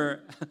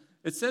 Peter,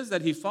 it says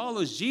that he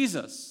follows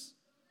Jesus.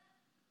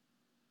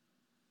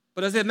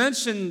 But as I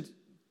mentioned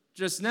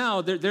just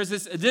now, there's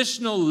this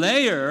additional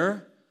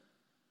layer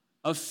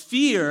of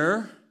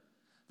fear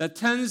that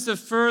tends to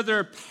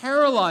further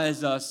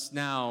paralyze us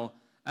now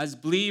as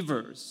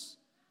believers,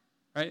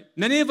 right?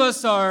 Many of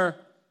us are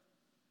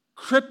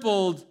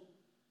crippled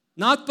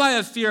not by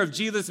a fear of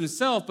Jesus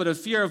himself, but a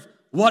fear of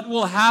what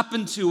will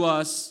happen to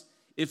us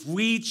if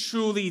we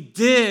truly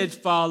did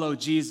follow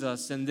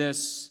Jesus in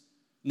this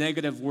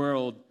negative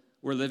world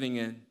we're living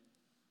in.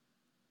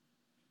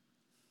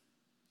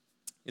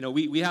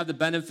 We have the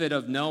benefit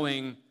of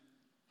knowing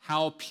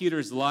how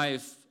Peter's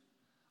life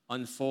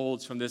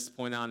unfolds from this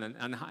point on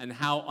and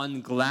how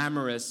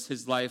unglamorous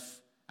his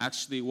life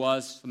actually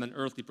was from an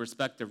earthly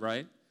perspective,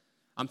 right?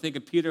 I'm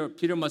thinking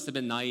Peter must have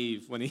been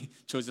naive when he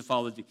chose to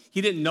follow Jesus.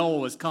 He didn't know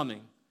what was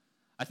coming.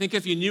 I think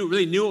if he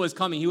really knew what was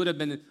coming, he would have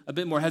been a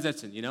bit more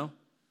hesitant,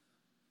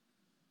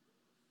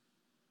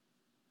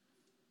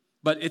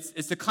 But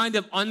it's the kind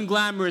of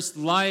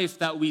unglamorous life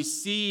that we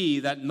see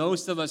that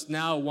most of us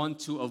now want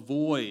to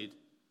avoid.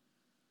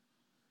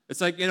 It's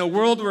like in a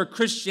world where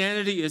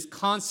Christianity is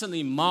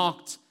constantly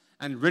mocked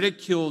and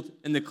ridiculed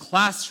in the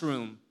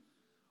classroom,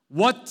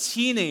 what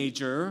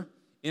teenager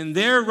in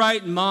their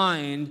right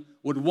mind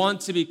would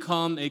want to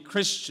become a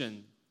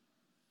Christian?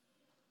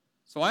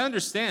 So I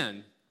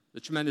understand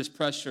the tremendous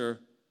pressure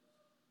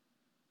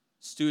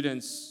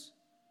students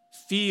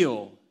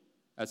feel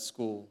at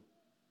school.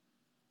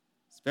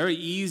 It's very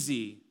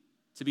easy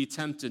to be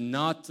tempted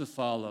not to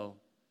follow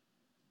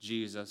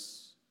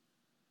Jesus.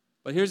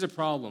 But here's a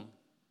problem.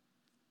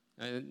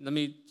 And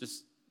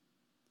this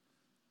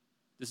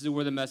is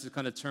where the message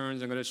kind of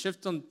turns. I'm going to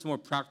shift on to more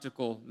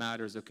practical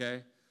matters,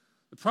 okay?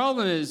 The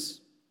problem is,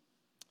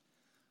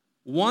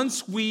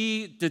 once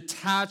we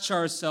detach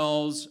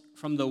ourselves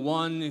from the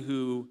one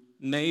who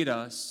made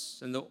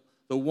us, and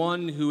the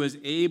one who is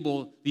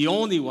able, the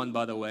only one,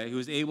 by the way, who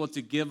is able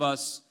to give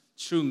us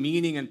true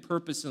meaning and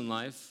purpose in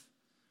life,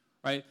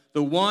 right?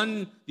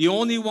 The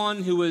only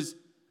one who is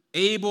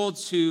able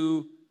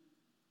to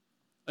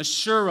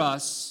assure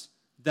us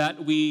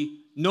that we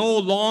no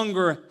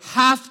longer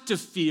have to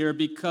fear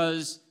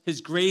because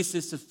his grace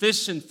is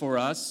sufficient for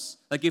us.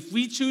 Like if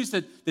we choose to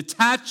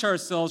detach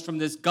ourselves from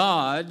this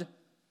God,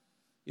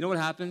 you know what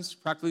happens,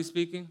 practically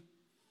speaking?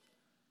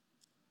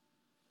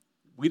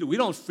 We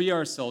don't free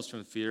ourselves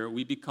from fear.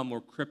 We become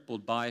more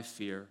crippled by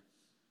fear.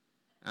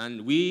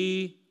 And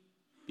we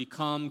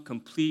become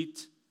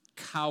complete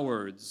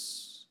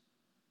cowards.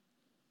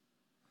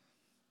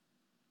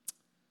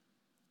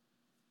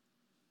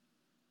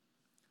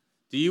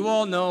 Do you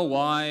all know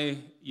why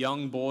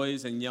young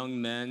boys and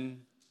young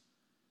men,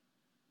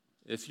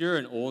 if you're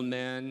an old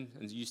man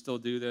and you still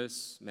do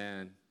this,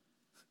 man,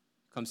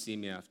 come see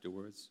me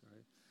afterwards,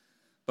 right?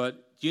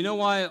 But do you know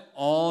why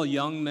all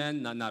young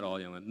men, not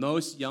all young men,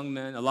 most young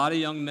men, a lot of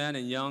young men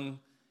and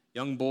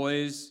young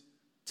boys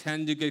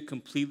tend to get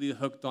completely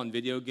hooked on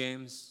video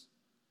games?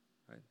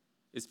 Right?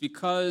 It's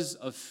because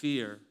of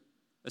fear,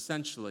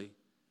 essentially.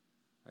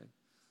 Right?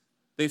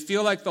 They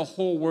feel like the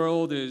whole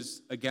world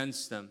is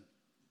against them.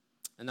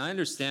 And I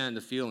understand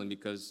the feeling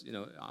because,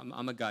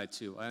 I'm a guy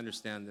too. I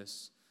understand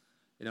this.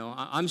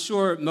 I'm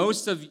sure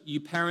most of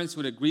you parents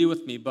would agree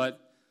with me,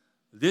 but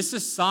this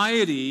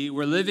society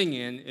we're living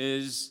in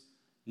is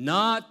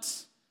not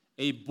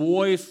a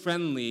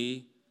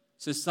boy-friendly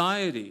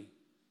society.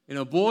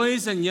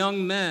 Boys and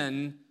young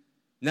men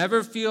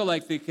never feel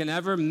like they can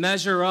ever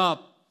measure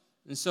up.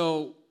 And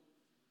so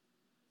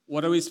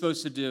what are we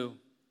supposed to do?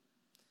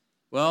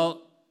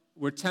 Well,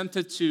 we're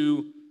tempted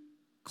to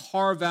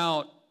carve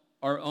out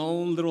our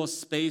own little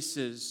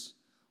spaces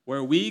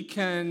where we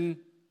can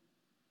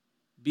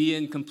be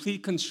in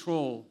complete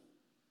control,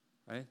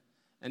 right?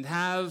 And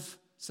have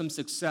some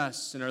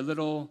success in our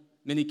little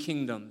mini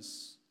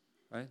kingdoms,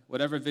 right?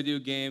 Whatever video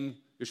game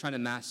you're trying to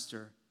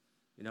master,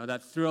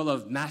 that thrill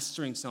of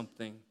mastering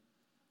something,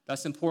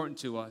 that's important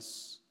to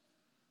us,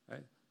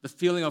 right? The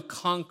feeling of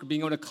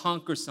being able to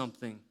conquer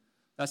something,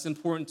 that's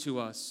important to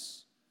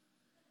us.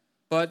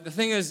 But the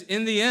thing is,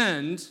 in the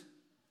end,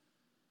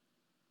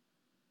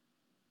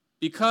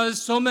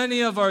 Because so many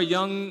of our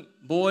young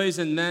boys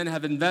and men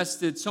have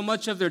invested so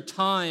much of their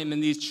time in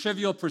these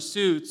trivial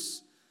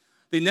pursuits,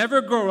 they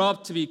never grow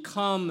up to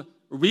become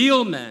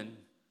real men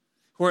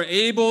who are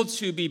able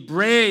to be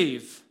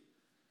brave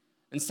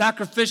and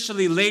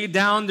sacrificially lay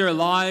down their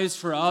lives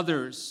for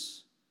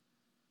others.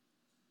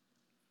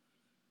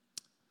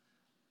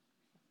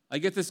 I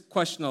get this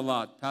question a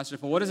lot, Pastor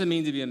Phil, what does it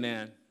mean to be a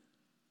man?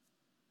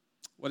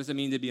 What does it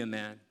mean to be a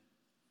man?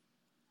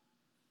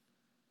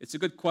 It's a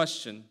good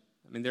question.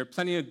 I mean, there are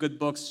plenty of good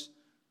books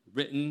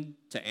written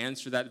to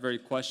answer that very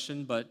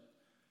question, but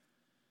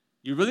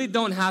you really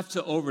don't have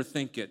to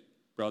overthink it,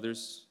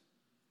 brothers.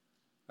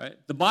 Right?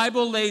 The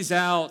Bible lays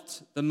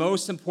out the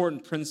most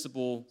important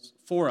principles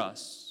for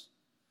us.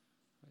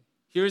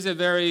 Here's a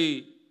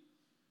very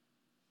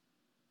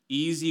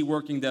easy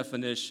working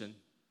definition.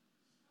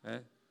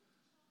 Right?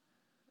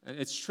 And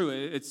it's true.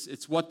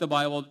 It's what the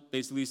Bible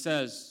basically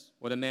says,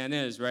 what a man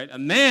is, right? A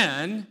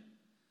man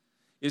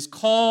is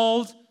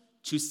called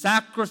to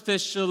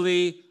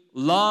sacrificially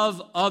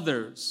love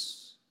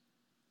others,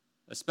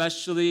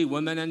 especially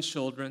women and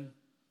children.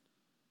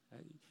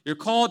 You're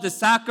called to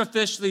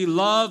sacrificially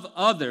love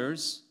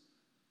others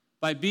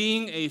by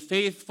being a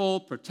faithful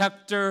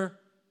protector,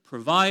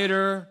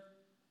 provider,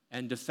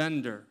 and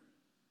defender.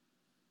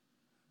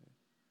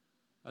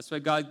 That's why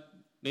God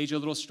made you a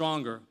little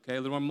stronger, okay?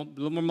 A little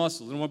more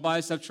muscle, a little more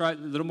bicep, a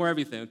little more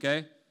everything,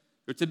 okay?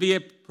 You're to be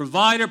a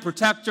provider,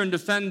 protector, and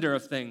defender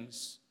of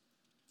things.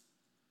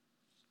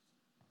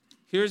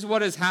 Here's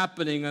what is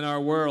happening in our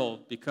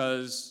world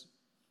because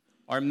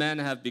our men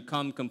have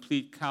become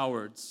complete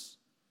cowards.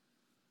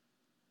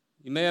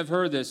 You may have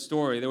heard this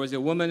story. There was a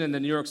woman in the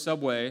New York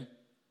subway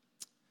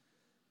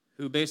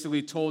who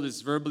basically told this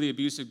verbally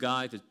abusive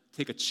guy to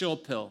take a chill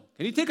pill.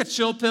 Can you take a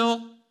chill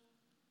pill?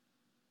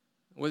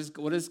 What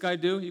does this guy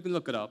do? You can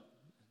look it up.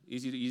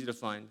 Easy to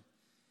find.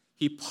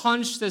 He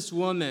punched this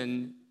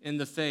woman in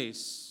the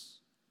face.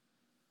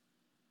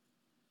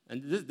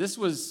 And this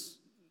was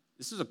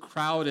a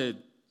crowded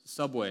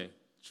subway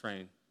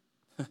train.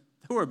 There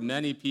were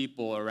many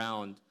people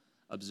around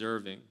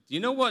observing. Do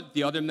you know what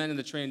the other men in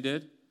the train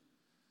did?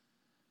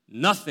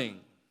 Nothing.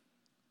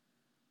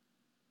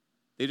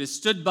 They just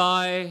stood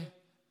by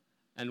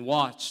and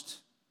watched,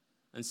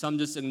 and some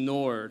just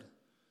ignored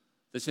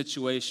the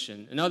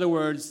situation. In other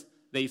words,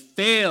 they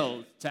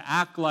failed to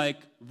act like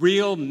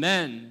real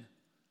men.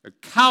 They're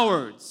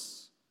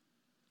cowards.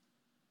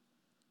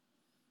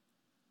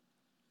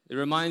 It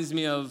reminds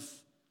me of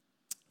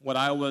what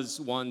I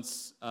was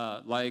once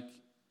like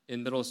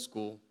in middle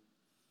school,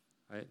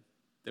 right?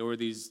 There were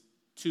these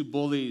two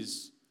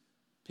bullies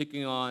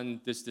picking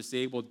on this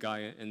disabled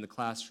guy in the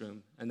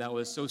classroom, and I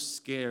was so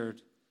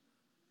scared.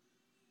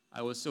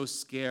 I was so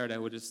scared, I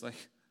would just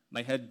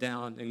my head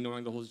down,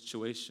 ignoring the whole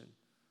situation.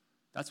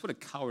 That's what a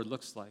coward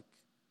looks like.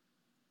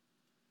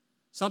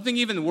 Something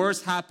even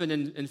worse happened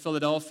in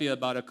Philadelphia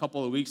about a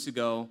couple of weeks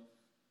ago.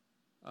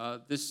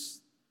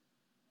 This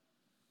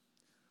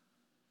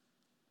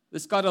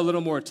got a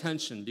little more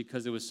attention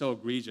because it was so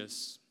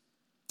egregious.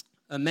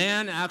 A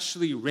man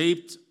actually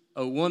raped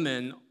a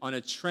woman on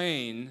a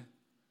train,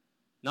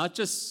 not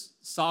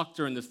just socked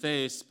her in the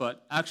face,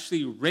 but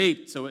actually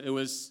raped. So it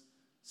was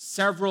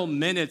several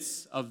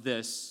minutes of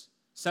this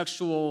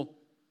sexual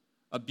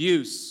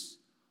abuse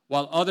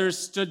while others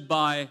stood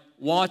by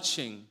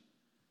watching,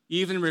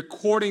 even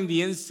recording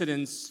the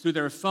incidents through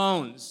their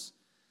phones.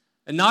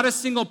 And not a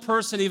single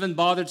person even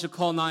bothered to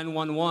call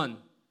 911.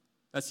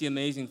 That's the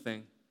amazing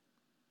thing.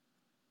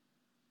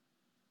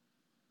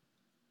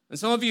 And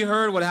some of you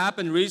heard what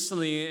happened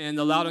recently in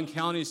the Loudoun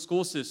County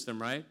school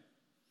system, right?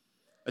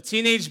 A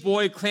teenage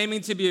boy claiming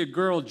to be a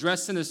girl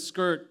dressed in a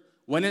skirt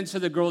went into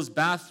the girl's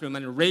bathroom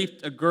and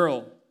raped a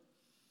girl.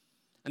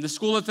 And the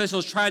school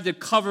officials tried to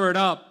cover it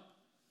up.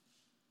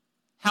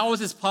 How is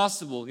this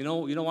possible? You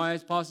know why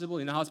it's possible?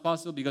 You know how it's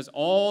possible? Because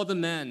all the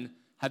men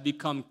have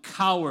become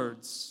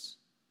cowards.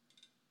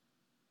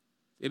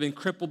 They've been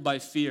crippled by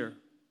fear.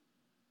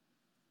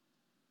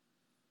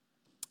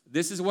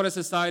 This is what a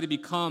society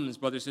becomes,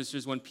 brothers and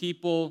sisters, when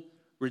people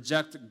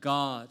reject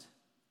God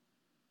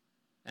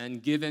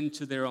and give in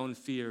to their own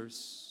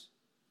fears.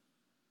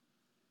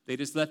 They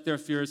just let their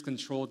fears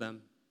control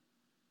them.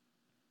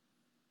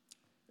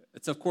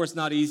 It's, of course,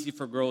 not easy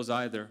for girls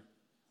either.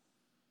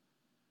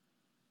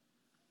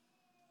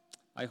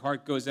 My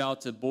heart goes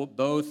out to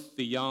both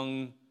the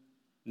young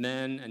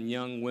men and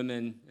young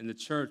women in the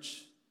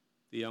church,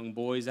 the young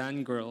boys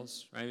and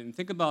girls, right? And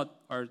think about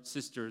our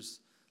sisters.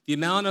 The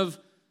amount of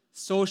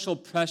social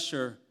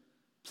pressure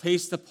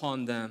placed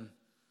upon them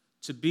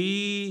to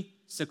be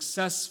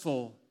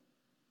successful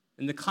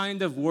in the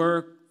kind of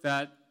work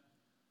that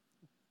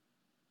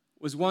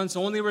was once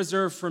only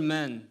reserved for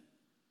men.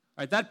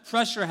 Right? That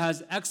pressure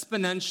has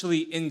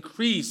exponentially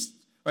increased,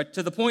 right,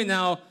 to the point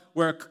now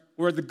where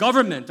the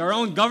government, our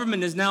own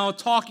government, is now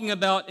talking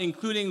about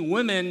including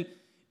women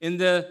in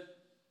the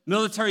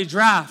military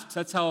draft.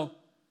 That's how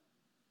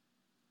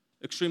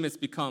extreme it's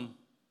become.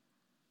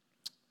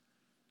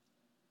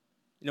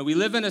 We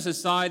live in a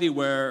society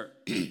where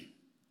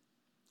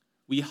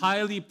We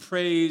highly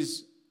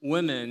praise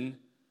women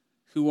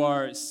who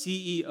are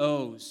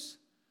CEOs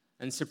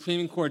and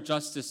Supreme Court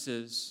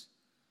justices,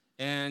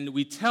 and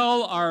we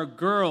tell our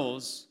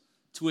girls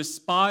to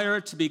aspire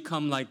to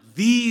become like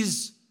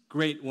these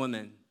great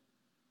women.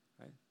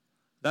 Right?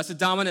 That's the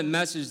dominant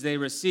message they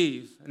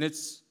receive, and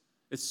it's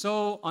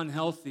so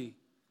unhealthy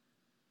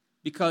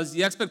because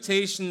the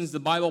expectations the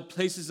Bible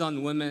places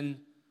on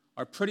women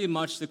are pretty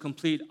much the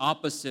complete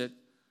opposite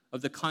of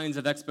the kinds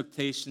of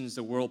expectations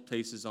the world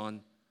places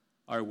on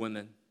our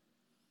women.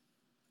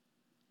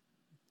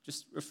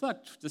 Just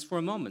reflect just for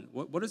a moment.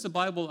 What does the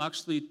Bible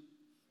actually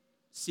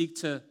seek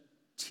to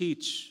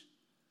teach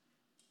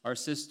our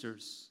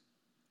sisters?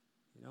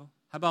 You know,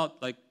 how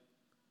about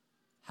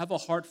have a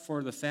heart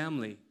for the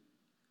family?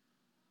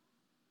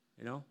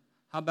 You know,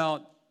 how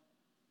about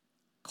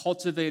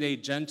cultivate a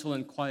gentle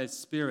and quiet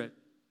spirit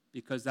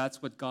because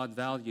that's what God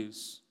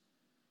values?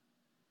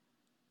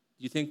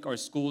 Do you think our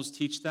schools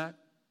teach that?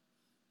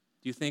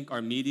 Do you think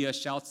our media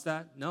shouts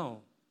that?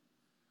 No.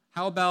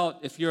 How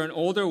about if you're an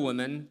older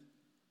woman,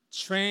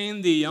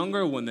 train the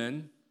younger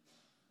women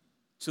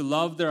to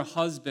love their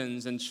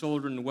husbands and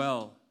children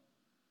well.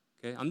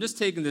 Okay, I'm just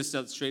taking this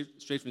out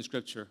straight from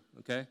Scripture.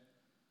 Okay,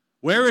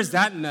 where is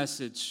that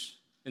message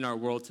in our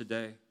world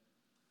today?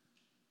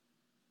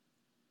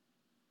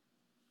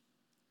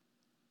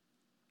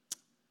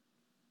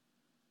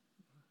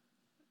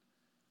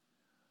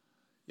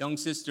 Young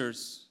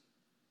sisters,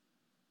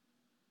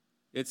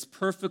 it's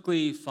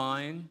perfectly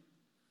fine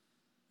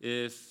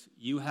if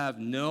you have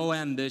no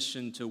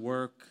ambition to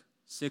work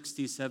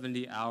 60,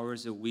 70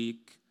 hours a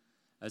week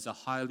as a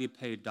highly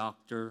paid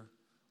doctor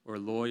or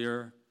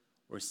lawyer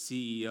or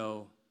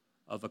CEO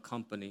of a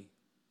company.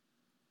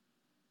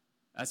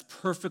 That's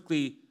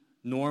perfectly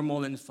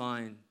normal and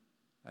fine.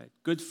 Right?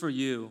 Good for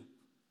you.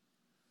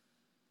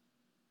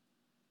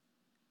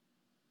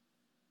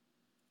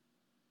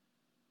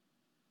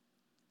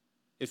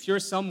 If you're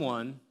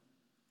someone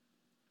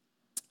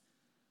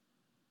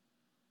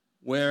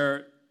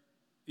where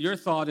your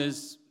thought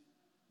is,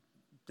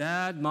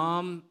 Dad,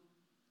 Mom,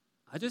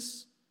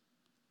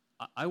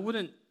 I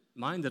wouldn't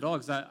mind at all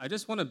because I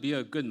just want to be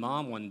a good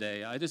mom one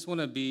day. I just want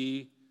to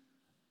be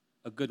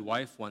a good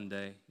wife one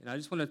day. And I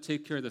just want to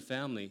take care of the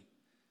family.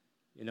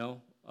 You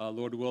know,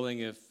 Lord willing,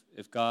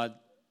 if God,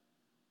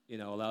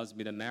 allows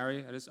me to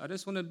marry, I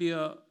just want to be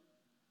a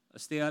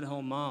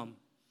stay-at-home mom.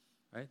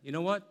 Right? You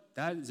know what?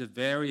 That is a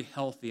very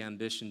healthy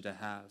ambition to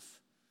have.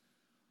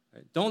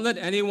 Right? Don't let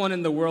anyone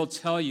in the world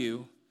tell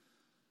you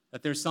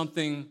that there's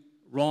something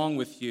wrong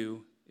with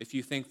you if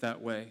you think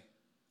that way.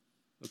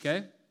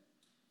 Okay?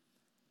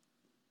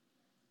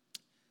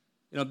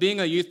 Being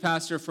a youth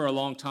pastor for a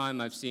long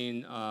time, I've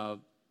seen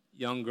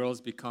young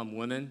girls become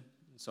women.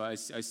 So I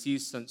see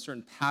some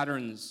certain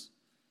patterns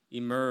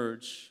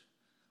emerge.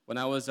 When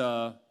I was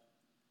a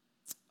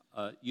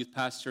youth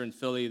pastor in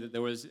Philly, that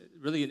there was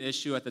really an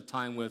issue at the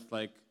time with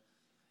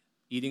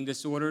eating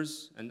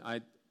disorders, and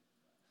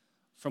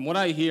from what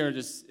I hear,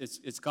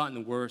 it's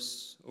gotten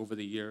worse over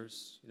the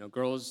years.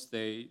 Girls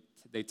they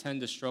tend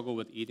to struggle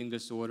with eating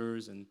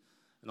disorders and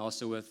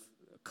also with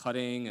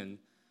cutting, and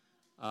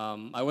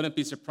I wouldn't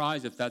be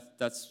surprised if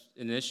that's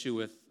an issue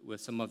with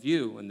some of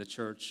you in the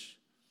church.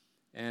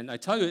 And I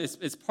tell you,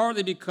 it's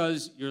partly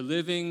because you're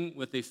living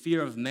with a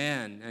fear of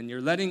man, and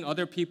you're letting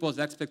other people's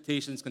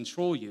expectations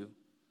control you.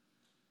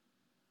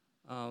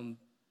 And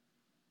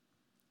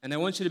I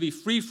want you to be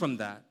free from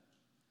that.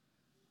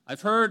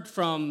 I've heard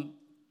from,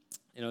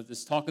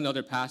 just talking to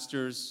other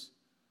pastors,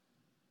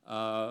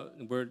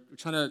 we're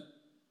trying to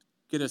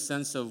get a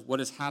sense of what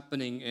is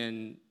happening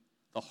in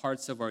the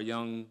hearts of our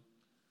young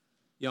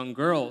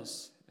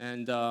girls.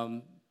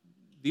 And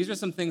these are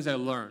some things I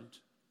learned,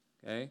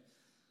 okay?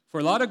 For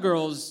a lot of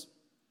girls,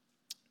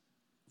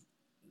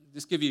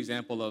 just give you an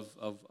example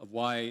of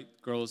why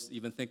girls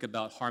even think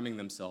about harming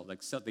themselves.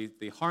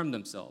 They harm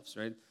themselves,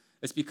 right?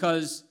 It's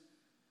because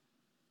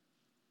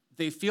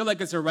they feel like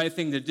it's the right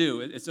thing to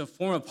do. It's a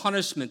form of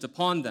punishment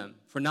upon them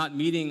for not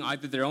meeting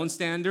either their own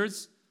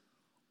standards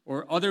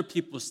or other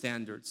people's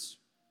standards,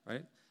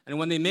 right? And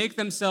when they make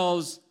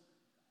themselves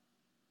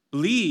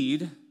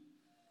bleed,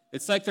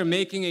 it's like they're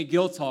making a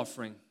guilt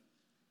offering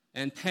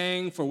and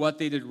paying for what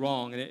they did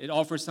wrong, and it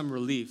offers some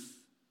relief.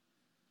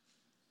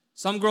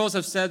 Some girls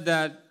have said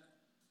that,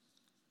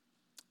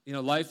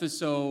 life is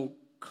so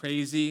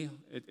crazy.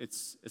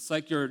 It's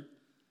like you're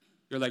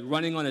like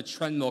running on a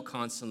treadmill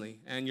constantly,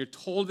 and you're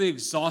totally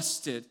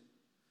exhausted.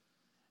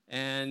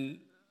 And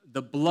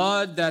the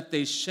blood that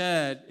they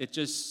shed, it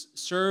just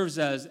serves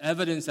as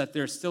evidence that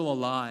they're still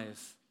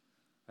alive,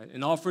 right?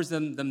 And offers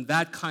them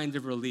that kind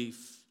of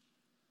relief.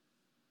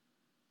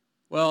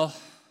 Well,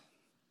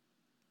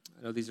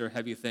 I know these are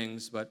heavy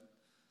things, but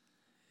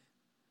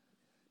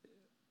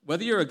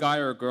whether you're a guy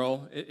or a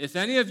girl, if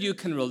any of you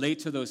can relate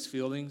to those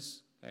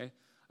feelings, okay,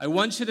 I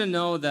want you to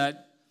know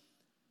that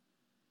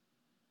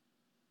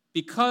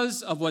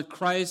because of what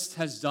Christ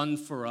has done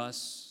for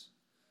us,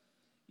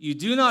 you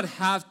do not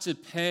have to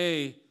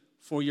pay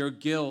for your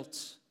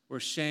guilt or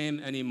shame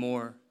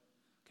anymore,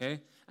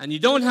 okay? And you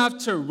don't have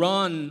to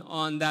run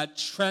on that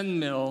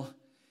treadmill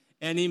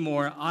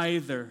anymore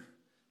either,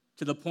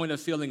 to the point of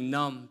feeling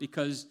numb,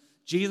 because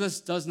Jesus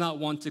does not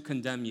want to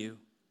condemn you.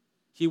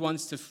 He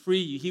wants to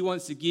free you. He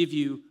wants to give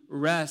you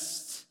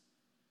rest.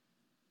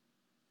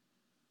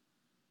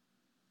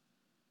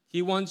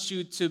 He wants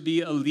you to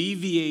be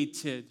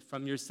alleviated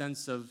from your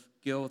sense of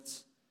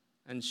guilt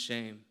and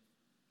shame.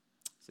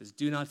 He says,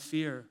 do not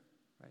fear.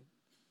 Right?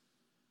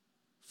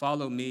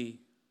 Follow me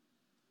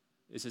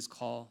is his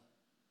call.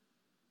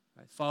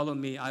 Right? Follow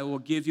me. I will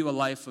give you a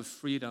life of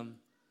freedom.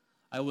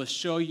 I will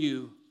show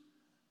you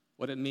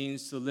what it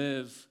means to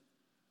live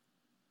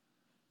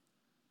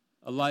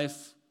a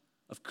life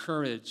of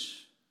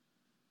courage.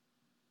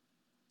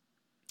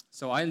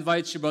 So I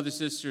invite you, brothers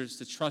and sisters,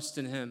 to trust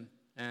in him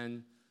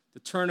and to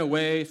turn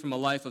away from a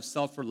life of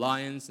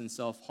self-reliance and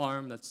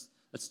self-harm.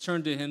 Let's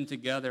turn to him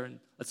together and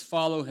let's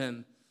follow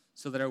him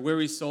so that our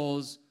weary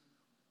souls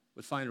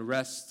would find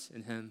rest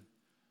in him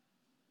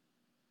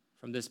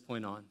from this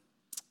point on.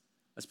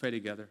 Let's pray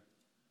together.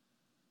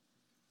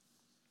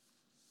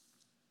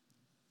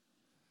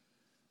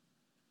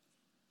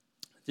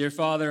 Dear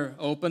Father,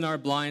 open our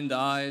blind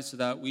eyes so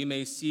that we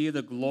may see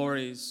the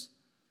glories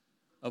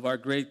of our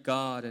great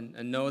God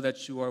and know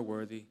that you are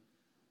worthy.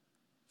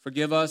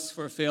 Forgive us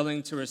for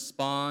failing to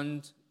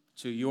respond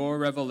to your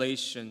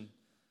revelation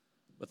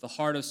with a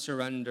heart of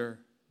surrender,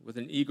 with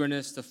an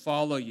eagerness to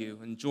follow you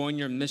and join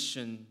your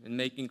mission in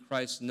making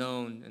Christ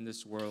known in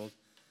this world.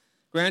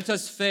 Grant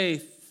us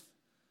faith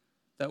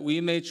that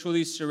we may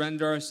truly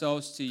surrender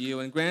ourselves to you,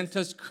 and grant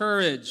us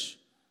courage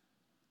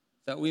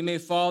that we may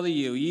follow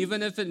you,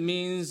 even if it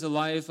means a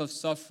life of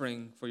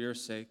suffering for your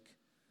sake.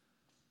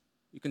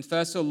 We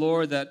confess, O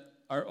Lord, that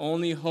our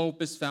only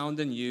hope is found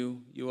in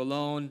you. You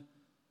alone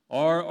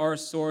are our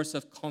source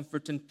of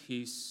comfort and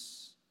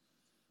peace.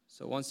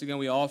 So once again,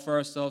 we offer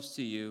ourselves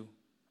to you.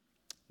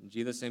 In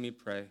Jesus' name we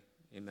pray.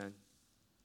 Amen.